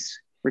twice.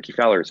 Ricky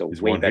Fowler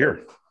is way better.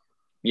 Here.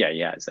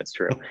 Yeah, that's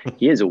true.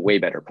 He is a way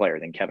better player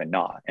than Kevin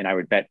Na. And I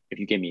would bet if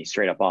you give me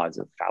straight up odds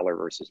of Fowler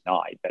versus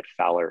Na, I'd bet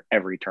Fowler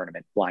every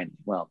tournament blindly.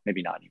 Well,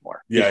 maybe not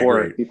anymore.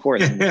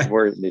 Before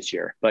this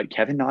year. But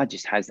Kevin Na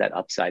just has that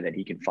upside that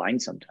he can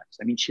find sometimes.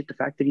 I mean, the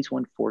fact that he's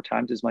won 4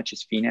 times as much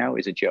as Finau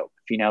is a joke.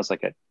 Finau's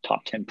like a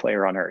top 10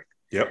 player on earth.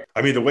 Yep.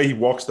 I mean, the way he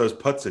walks those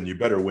putts in, you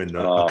better win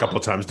a couple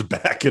times to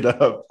back it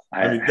up.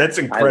 I mean, that's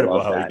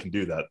incredible how he can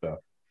do that, though.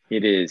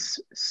 It is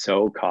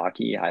so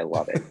cocky. I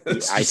love it.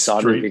 I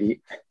saw the video.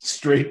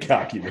 Straight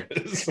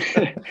cockiness.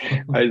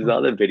 I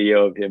saw the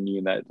video of him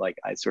doing that, like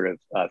I sort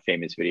of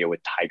famous video with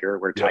Tiger,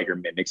 where Tiger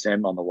mimics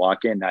him on the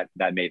walk-in.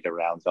 That made the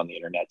rounds on the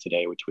internet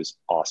today, which was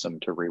awesome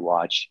to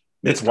rewatch.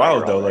 It's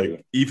wild though. Already.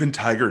 Like even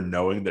Tiger,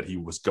 knowing that he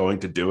was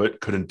going to do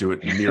it, couldn't do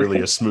it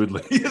nearly as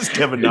smoothly as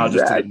Kevin Na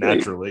just did it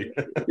naturally.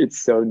 It's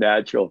so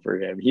natural for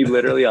him. He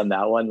literally on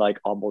that one, like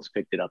almost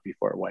picked it up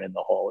before it went in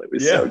the hole. It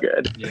was so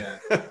good. Yeah,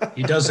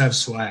 he does have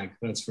swag.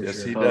 That's for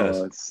yes, sure. He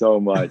does so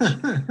much.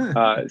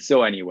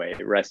 So anyway,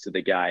 the rest of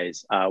the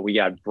guys, we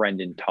got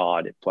Brendan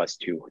Todd at plus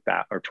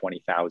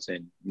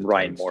 20,000,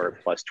 Ryan Moore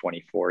plus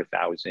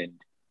 24,000,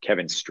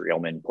 Kevin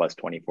Streelman plus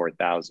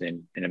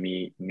 24,000, and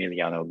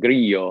Emiliano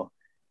Grillo.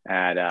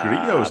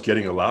 Grillo is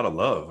getting a lot of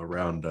love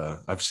around.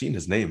 I've seen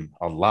his name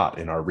a lot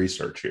in our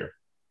research here.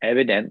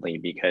 Evidently,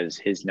 because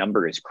his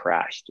number has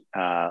crashed.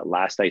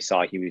 Last I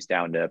saw, he was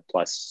down to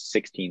plus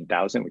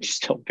 16,000, which is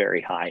still very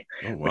high.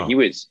 Oh, wow. But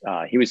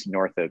he was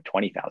north of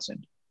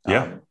 20,000.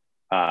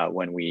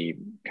 When we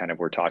kind of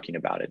were talking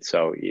about it.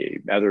 So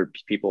other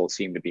people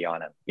seem to be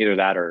on it. Either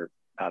that or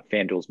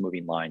FanDuel's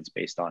moving lines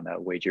based on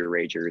Wager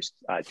Ragers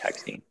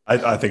texting.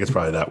 I think it's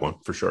probably that one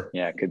for sure.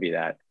 Yeah, it could be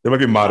that. They might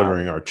be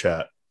monitoring our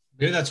chat.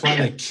 Maybe that's why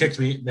they kicked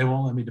me. They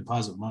won't let me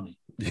deposit money.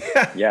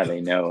 Yeah,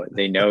 they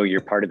know you're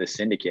part of the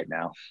syndicate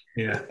now.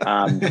 Yeah.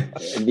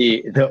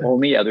 The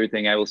only other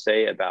thing I will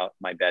say about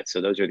my bets,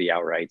 so those are the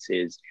outrights,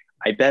 is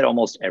I bet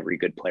almost every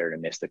good player to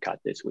miss the cut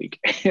this week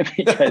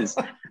because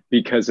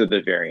of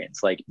the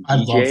variance. Like I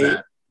love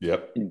that.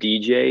 Yep.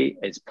 DJ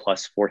is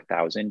plus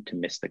 4,000 to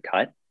miss the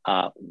cut.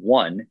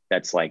 One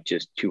that's like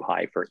just too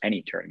high for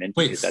any tournament.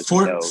 Wait,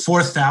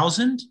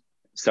 4,000?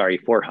 Sorry,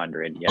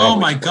 400. Yeah. Oh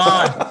my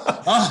God.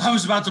 I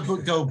was about to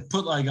put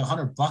like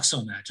 $100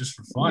 on that just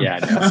for fun. Yeah,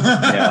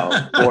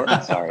 no,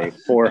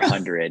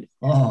 400.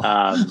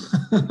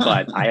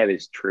 But I have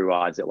his true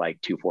odds at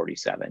like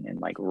 247, and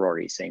like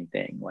Rory, same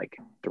thing, like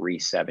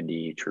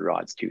 370, true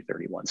odds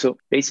 231. So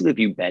basically, if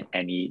you bet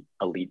any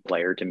elite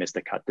player to miss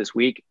the cut this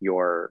week,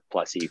 you're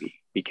plus EV,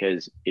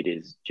 because it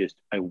is just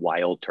a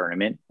wild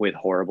tournament with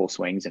horrible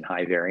swings and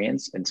high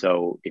variance. And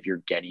so if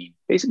you're getting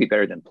basically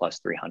better than plus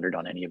 300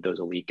 on any of those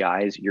elite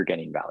guys, you're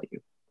getting value.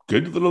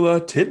 Good little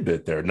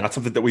tidbit there. Not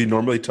something that we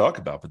normally talk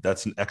about, but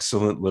that's an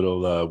excellent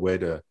little way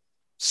to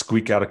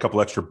squeak out a couple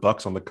extra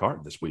bucks on the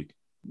card this week.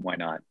 Why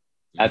not?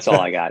 That's all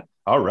I got.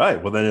 All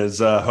right. Well, then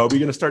is Hobie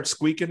going to start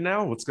squeaking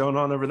now? What's going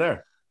on over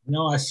there?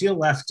 No, I feel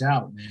left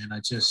out, man. I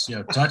just,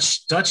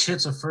 Dutch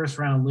hits a first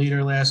round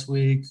leader last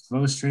week.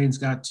 Vostrain's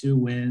got 2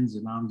 wins,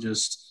 and I'm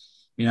just,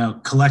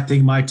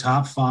 collecting my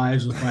top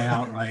 5s with my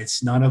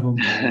outrights. None of them.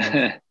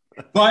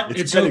 But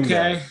it's okay.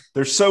 There.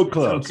 They're so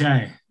close. It's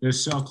okay. They're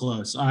so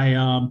close.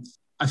 I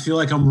feel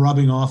like I'm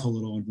rubbing off a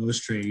little on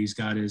Vostrain. He's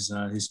got his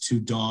 2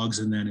 dogs,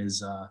 and then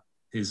his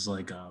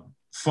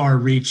far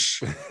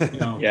reach,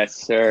 yes,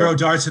 sir. Throw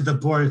darts at the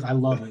board. I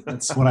love it.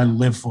 That's what I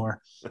live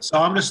for. So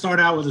I'm going to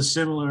start out with a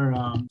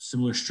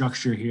similar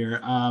structure here.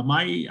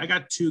 I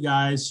got 2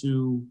 guys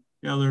who,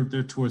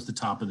 they're towards the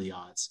top of the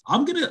odds.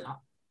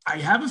 I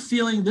have a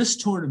feeling this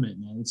tournament,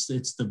 man, it's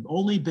the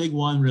only big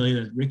one really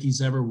that Ricky's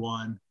ever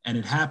won. And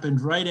it happened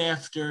right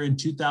after in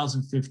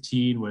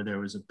 2015, where there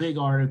was a big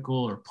article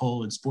or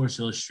poll in Sports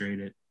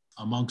Illustrated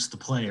amongst the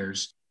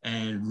players.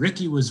 And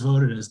Ricky was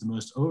voted as the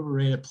most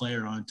overrated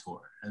player on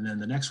tour. And then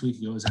the next week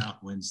he goes out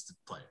and wins the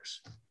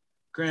Players.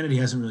 Granted, he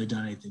hasn't really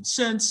done anything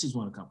since. He's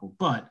won a couple.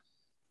 But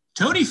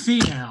Tony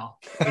Finau,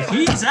 if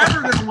he's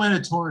ever going to win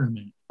a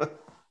tournament,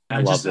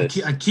 I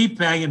keep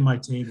banging my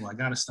table. I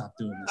got to stop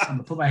doing this. I'm going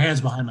to put my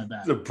hands behind my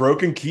back. It's a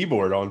broken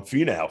keyboard on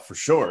Finau for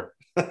sure.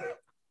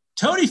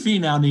 Tony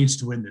Finau needs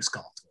to win this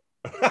golf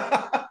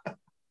tournament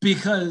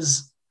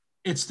because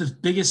it's the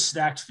biggest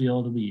stacked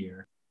field of the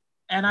year.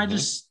 And I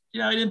just, he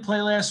didn't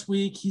play last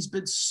week. He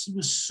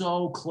was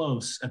so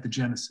close at the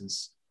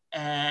Genesis.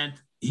 And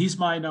he's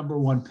my number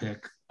one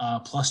pick.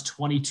 Plus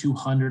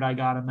 2,200 I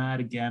got him at.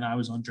 Again, I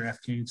was on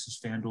DraftKings. His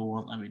FanDuel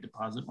won't let me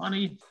deposit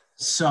money.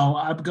 So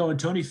I'm going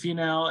Tony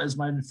Finau as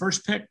my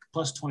first pick,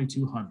 plus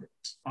 2,200.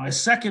 My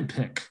second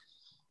pick,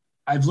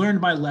 I've learned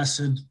my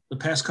lesson. The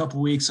past couple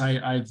of weeks,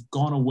 I've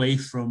gone away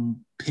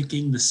from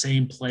picking the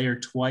same player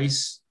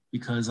twice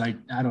because I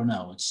don't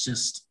know. It's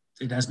just,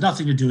 it has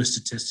nothing to do with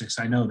statistics.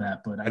 I know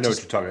that, but I know what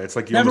you're talking about. It's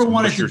like you never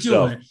wanted to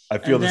yourself. do it. I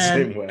feel the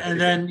same way.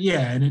 And then,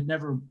 and it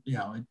never,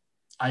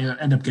 I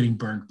end up getting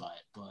burned by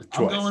it. But twice.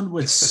 I'm going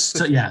with,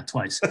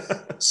 twice.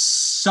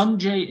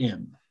 Sungjae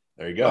Im.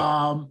 There you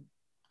go.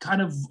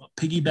 Kind of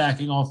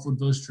piggybacking off what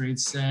those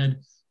trades said,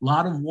 a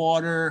lot of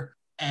water.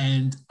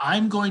 And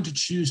I'm going to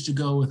choose to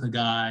go with a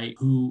guy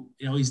who,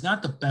 he's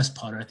not the best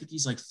putter. I think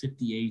he's like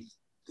 58th,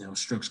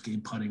 strokes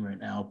gained putting right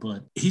now,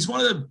 but he's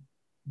one of the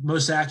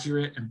most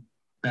accurate and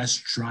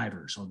best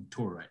drivers on the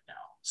tour right now.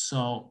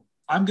 So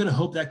I'm going to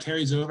hope that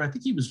carries over. I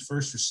think he was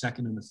first or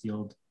second in the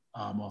field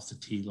off the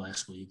tee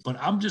last week, but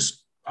I'm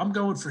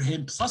going for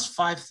him plus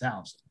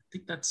 5,000. I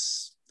think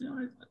that's,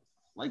 I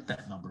like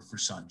that number for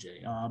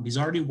Sungjae. He's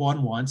already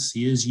won once.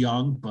 He is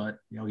young, but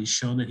he's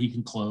shown that he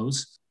can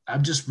close.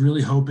 I'm just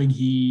really hoping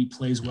he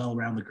plays well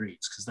around the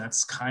greens because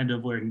that's kind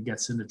of where he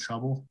gets into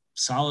trouble.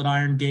 Solid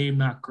iron game,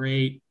 not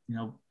great,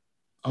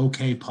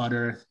 okay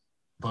putter,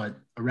 but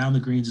around the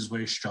greens is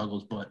where he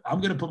struggles. But I'm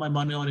going to put my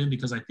money on him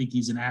because I think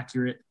he's an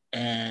accurate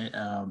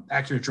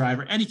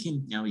driver, and he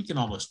can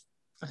almost.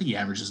 I think he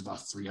averages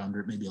about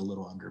 300, maybe a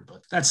little under,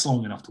 but that's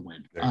long enough to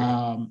win.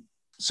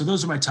 So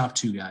those are my top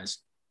two guys.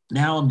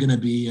 Now I'm going to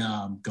be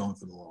going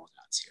for the long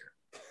odds here.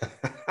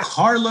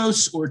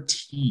 Carlos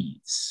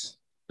Ortiz.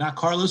 Not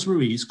Carlos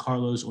Ruiz,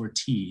 Carlos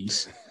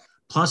Ortiz,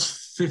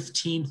 plus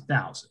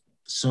 15,000.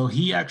 So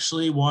he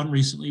actually won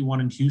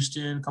in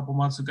Houston a couple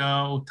months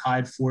ago,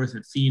 tied fourth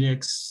at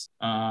Phoenix,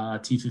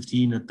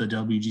 T15 at the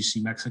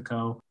WGC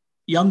Mexico.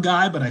 Young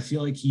guy, but I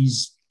feel like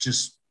he's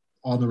just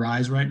on the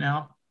rise right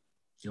now. I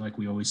feel like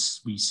we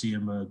see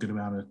him a good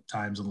amount of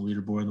times on the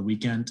leaderboard on the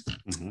weekend,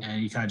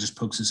 and he kind of just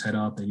pokes his head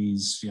up, and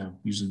he's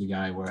usually the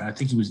guy where I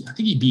think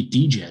he beat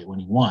DJ when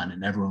he won,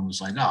 and everyone was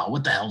like, oh,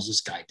 what the hell is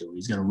this guy doing?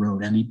 He's got a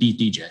road, and he beat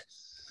DJ.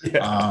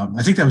 Yeah.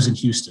 I think that was in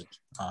Houston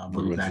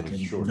back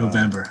in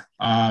November.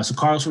 So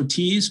Carlos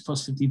Ortiz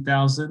plus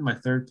 15,000, my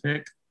third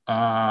pick.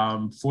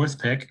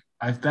 Fourth pick,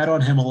 I've bet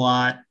on him a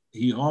lot.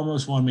 He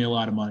almost won me a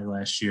lot of money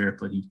last year,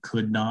 but he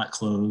could not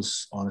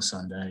close on a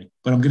Sunday.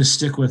 But I'm going to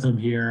stick with him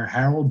here.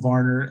 Harold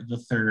Varner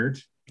III.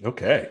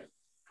 Okay.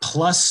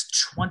 Plus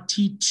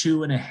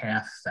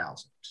 22,500.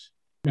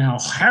 Now,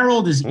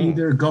 Harold is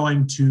either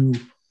going to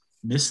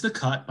miss the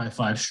cut by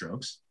 5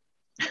 strokes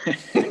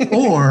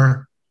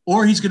or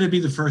he's going to be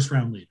the first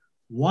round leader.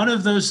 One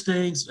of those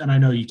things, and I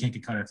know you can't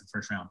get cut after the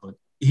first round, but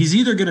he's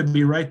either going to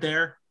be right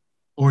there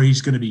or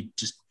he's going to be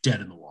just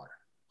dead in the water.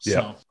 Yeah.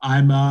 So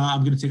I'm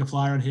going to take a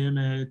flyer on him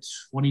at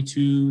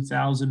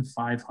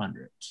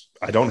 22,500.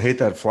 I don't hate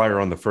that flyer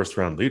on the first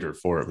round leader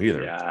for him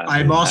either. Yeah,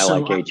 I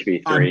like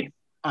HV3.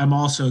 I'm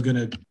also going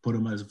to put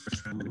him as a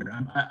first round leader.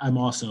 I'm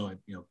also,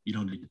 you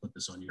don't need to put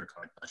this on your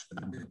card, but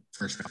I'm the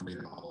first round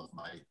leader in all of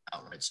my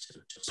outrights too.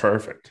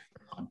 Perfect.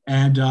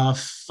 And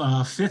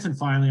fifth and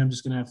finally, I'm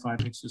just going to have 5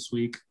 picks this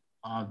week.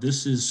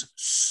 This is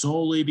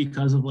solely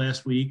because of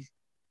last week,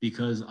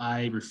 because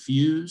I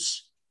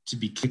refuse to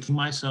be kicking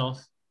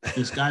myself.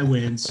 This guy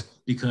wins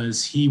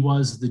because he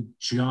was the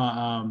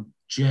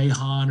Jay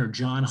Hahn or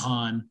John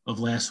Hahn of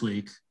last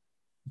week.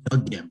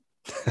 Doug Gim.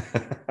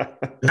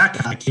 That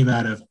guy came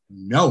out of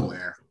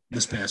nowhere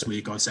this past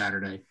week on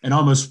Saturday and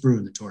almost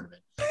ruined the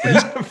tournament.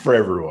 For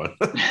everyone.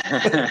 So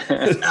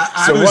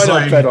why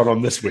not bet on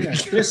him this week?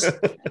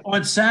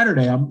 On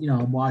Saturday,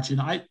 I'm watching.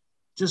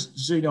 Just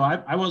so you know,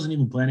 I wasn't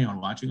even planning on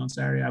watching on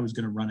Saturday. I was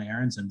going to run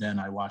errands, and then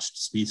I watched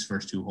Spieth's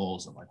first 2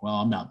 holes. I'm like, well,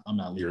 I'm not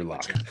leaving. You're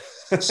locked.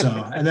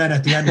 So, and then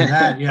at the end of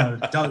that,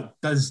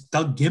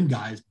 Doug Gim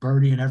guy's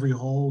birdieing every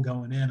hole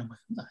going in. I'm like,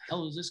 who the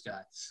hell is this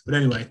guy? But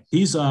anyway,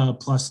 he's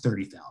plus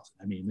 30,000.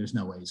 I mean, there's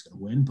no way he's going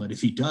to win, but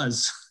if he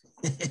does,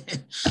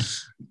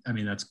 I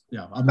mean, that's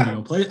I'm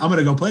gonna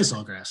go play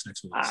Sawgrass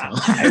next week. So.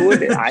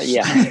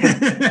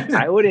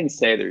 I wouldn't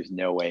say there's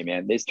no way,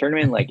 man. This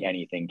tournament, like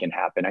anything can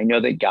happen. I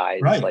know that guys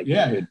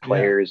good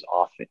players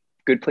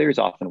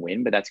often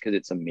win, but that's because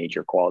it's a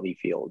major quality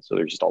field, so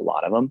there's just a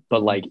lot of them.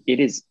 But like it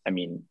is, I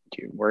mean,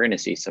 dude, we're gonna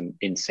see some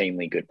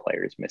insanely good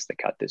players miss the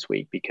cut this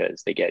week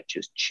because they get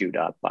just chewed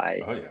up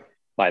by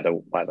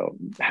the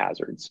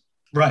hazards.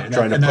 Right.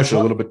 Trying to push a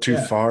little bit too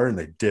far and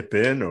they dip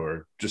in,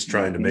 or just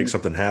trying to make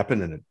something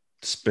happen and it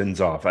spins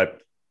off.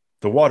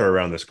 The water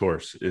around this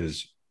course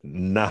is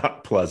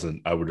not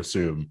pleasant, I would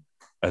assume,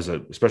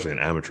 especially an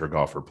amateur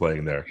golfer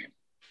playing there.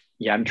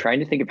 Yeah, I'm trying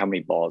to think of how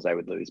many balls I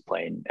would lose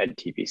playing at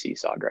TPC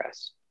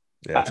Sawgrass.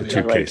 Yeah, it's a I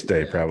two mean, case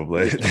day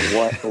probably.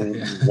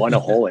 One a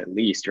hole at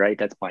least, right?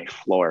 That's my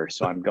floor.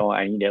 So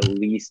I need at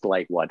least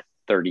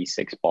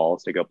 36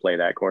 balls to go play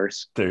that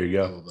course. There you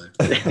go.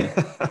 Probably.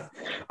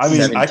 I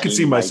mean, I could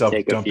see 17 might myself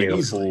take a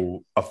dumping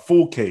few. a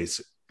full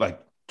case, like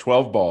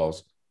 12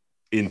 balls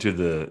into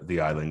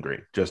the island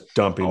green, just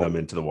dumping them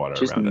into the water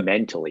Just around it.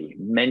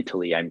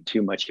 mentally, I'm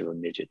too much of a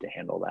midget to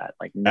handle that.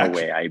 No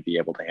way I'd be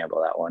able to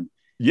handle that one.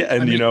 Yeah,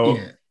 and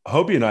yeah.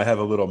 Hobie and I have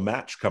a little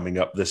match coming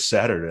up this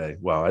Saturday.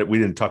 Well, we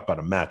didn't talk about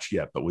a match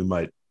yet, but we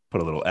might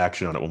put a little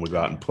action on it when we go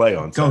out and play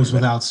on Goes Saturday.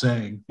 without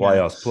saying. Why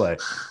else play?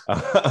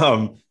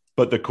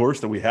 But the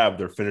course that we have,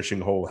 their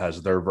finishing hole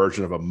has their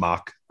version of a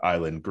mock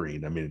island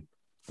green. I mean,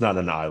 it's not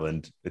an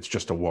island; it's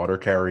just a water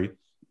carry.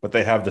 But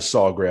they have the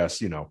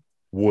sawgrass,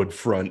 wood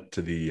front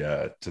to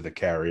the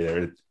carry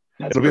there.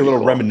 It'll be a little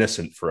cool.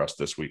 Reminiscent for us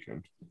this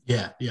weekend.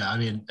 Yeah. I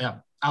mean,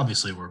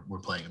 obviously we're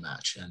playing a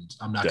match, and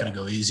I'm not going to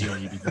go easy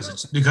on you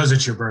because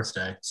it's your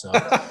birthday. So,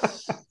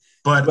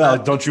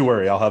 but don't you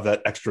worry, I'll have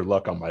that extra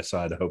luck on my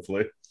side,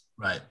 hopefully.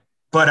 Right.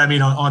 But I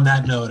mean, on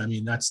that note, I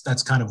mean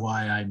that's kind of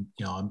why I'm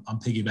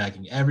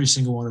piggybacking every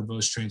single one of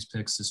Beaustrain's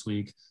picks this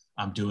week.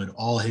 I'm doing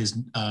all his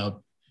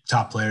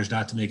top players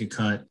not to make a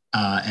cut,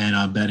 and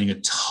I'm betting a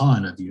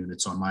ton of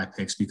units on my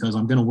picks because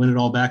I'm going to win it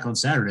all back on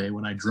Saturday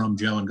when I drum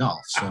Joe in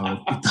golf.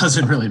 So it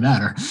doesn't really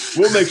matter.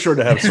 We'll make sure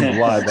to have some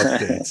live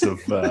updates of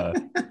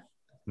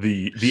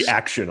the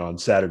action on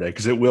Saturday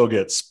because it will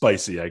get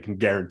spicy. I can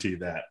guarantee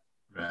that.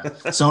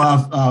 Yeah.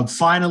 So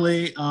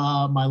finally,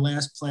 my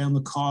last play on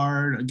the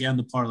card. Again,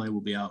 the parlay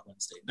will be out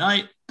Wednesday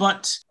night.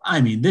 But I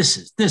mean, this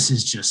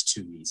is just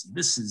too easy.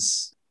 This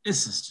is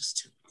just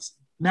too easy.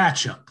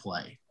 Matchup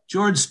play.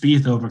 Jordan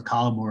Spieth over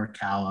Collin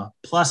Morikawa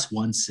plus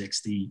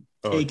 160.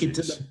 Take it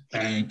to the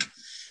bank.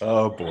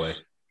 Oh boy,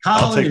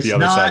 Collin I'll take the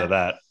other side of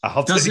that.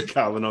 I'll take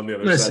Collin on the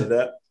other side of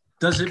that.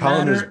 Does it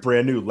Collin matter? is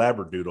brand new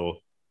Labradoodle.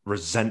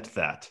 Resent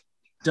that.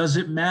 Does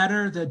it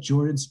matter that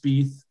Jordan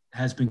Spieth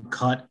has been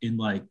cut in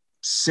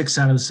 6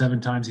 out of the 7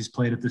 times he's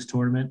played at this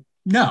tournament?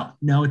 No,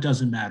 it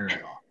doesn't matter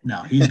at all.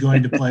 No, he's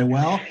going to play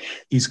well.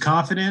 He's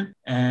confident.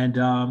 And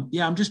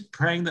I'm just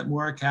praying that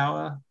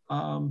Morikawa,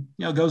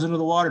 goes into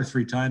the water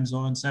 3 times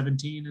on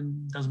 17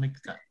 and doesn't make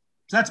the cut.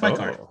 So that's my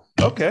card.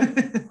 Okay.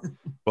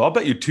 Well, I'll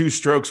bet you 2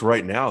 strokes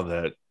right now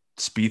that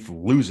Spieth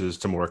loses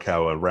to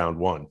Morikawa round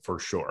 1 for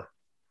sure.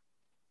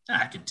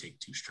 I can take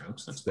 2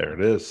 strokes. There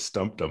it is.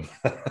 Stumped him.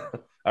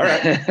 All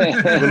right.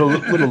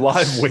 little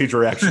live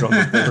wager action on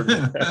the board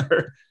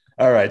there.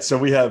 All right. So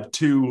we have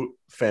 2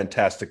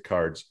 fantastic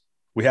cards.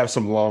 We have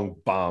some long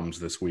bombs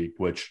this week,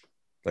 which,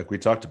 like we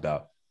talked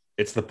about,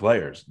 it's the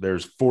players.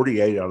 There's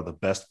 48 out of the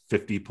best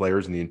 50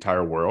 players in the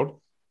entire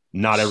world.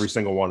 Not every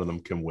single one of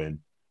them can win.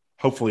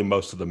 Hopefully,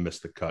 most of them miss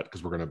the cut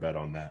because we're going to bet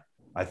on that.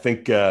 I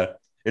think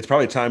it's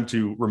probably time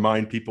to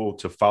remind people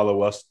to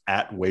follow us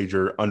at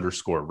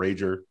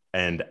wager_rager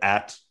and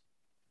at,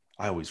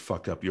 I always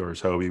fuck up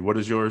yours, Hobie. What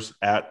is yours?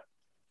 At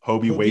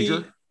Hobie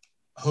Wager?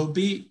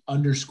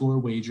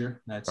 Hobie_wager.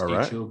 That's all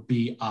right.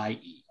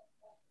 HOBIE.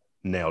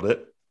 Nailed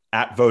it.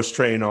 At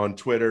Vostrain on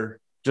Twitter.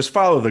 Just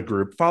follow the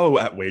group. Follow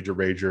at Wager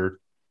Rager.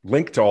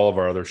 Link to all of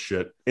our other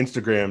shit.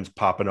 Instagram's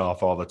popping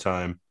off all the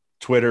time.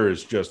 Twitter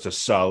is just a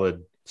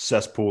solid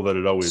cesspool that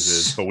it always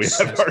is. But we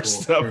have our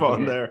stuff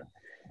on there.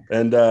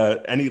 And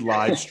any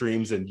live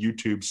streams and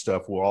YouTube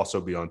stuff will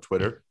also be on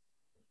Twitter.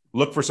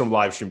 Look for some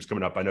live streams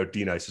coming up. I know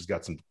D-Nice has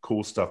got some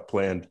cool stuff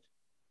planned.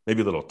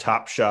 Maybe a little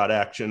Top Shot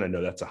action. I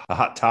know that's a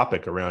hot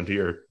topic around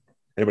here.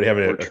 Anybody have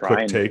a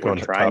quick take on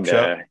Top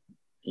Shot?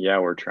 Yeah,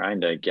 we're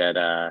trying to get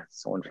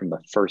someone from the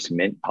First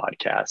Mint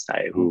podcast.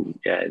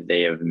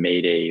 They have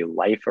made a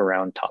life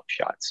around Top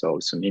Shot. So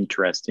some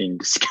interesting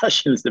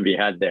discussions to be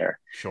had there.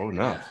 Sure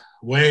enough.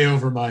 Way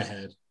over my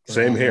head.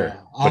 Same here.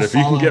 But if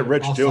you can get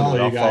rich doing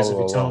it, I'll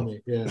follow along.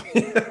 If you tell me.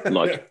 Yeah.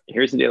 Look,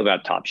 here's the deal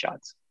about Top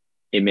Shots.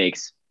 It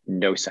makes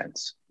no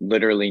sense,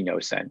 literally no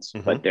sense.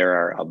 Mm-hmm. But there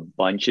are a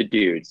bunch of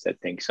dudes that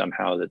think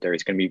somehow that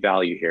there's going to be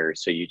value here.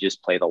 So you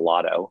just play the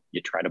lotto.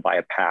 You try to buy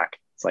a pack.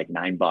 It's like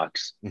 $9.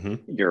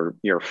 Mm-hmm.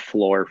 Your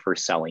floor for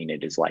selling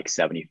it is like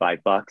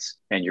 $75,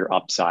 and your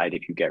upside,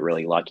 if you get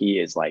really lucky,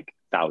 is like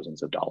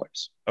thousands of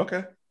dollars.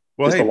 Okay.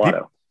 Well, just hey, a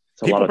lotto.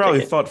 People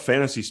probably thought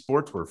fantasy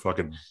sports were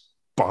fucking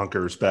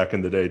bonkers back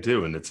in the day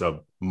too, and it's a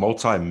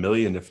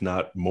multi-million, if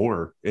not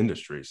more,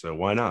 industry. So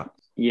why not?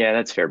 Yeah,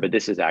 that's fair, but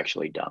this is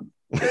actually dumb.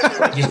 This is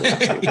like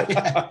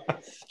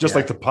just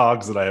like the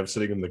Pogs that I have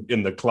sitting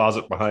in the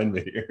closet behind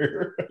me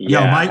here.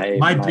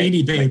 My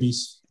Beanie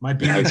Babies. My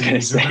Beanie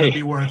Babies are going to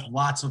be worth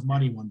lots of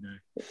money one day.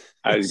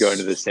 I was going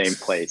to the same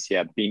place.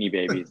 Yeah, Beanie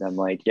Babies. I'm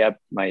like, yep,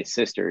 my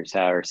sisters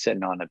are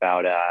sitting on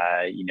about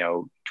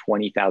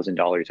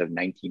 $20,000 of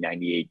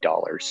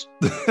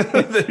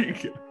 $1998. There you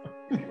go.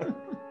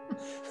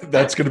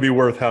 That's going to be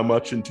worth how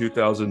much in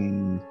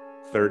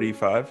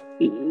 2035?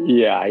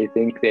 Yeah, I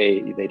think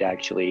they'd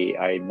actually,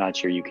 I'm not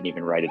sure you can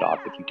even write it off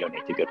if you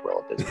donate to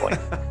Goodwill at this point.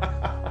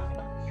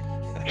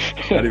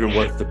 Not even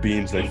worth the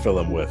beans they fill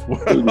them with.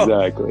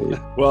 Exactly.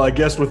 Well, I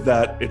guess with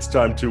that, it's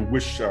time to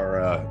wish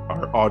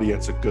our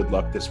audience a good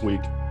luck this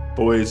week.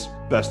 Boys,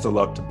 best of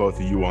luck to both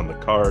of you on the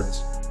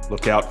cards.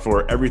 Look out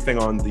for everything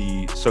on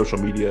the social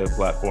media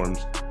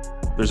platforms.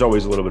 There's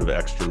always a little bit of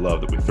extra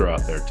love that we throw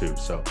out there too.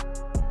 So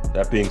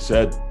that being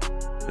said,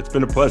 it's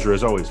been a pleasure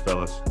as always,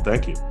 fellas.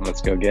 Thank you.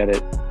 Let's go get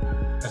it.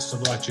 Best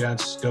of luck,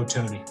 gents. Go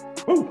Tony.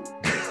 Woo.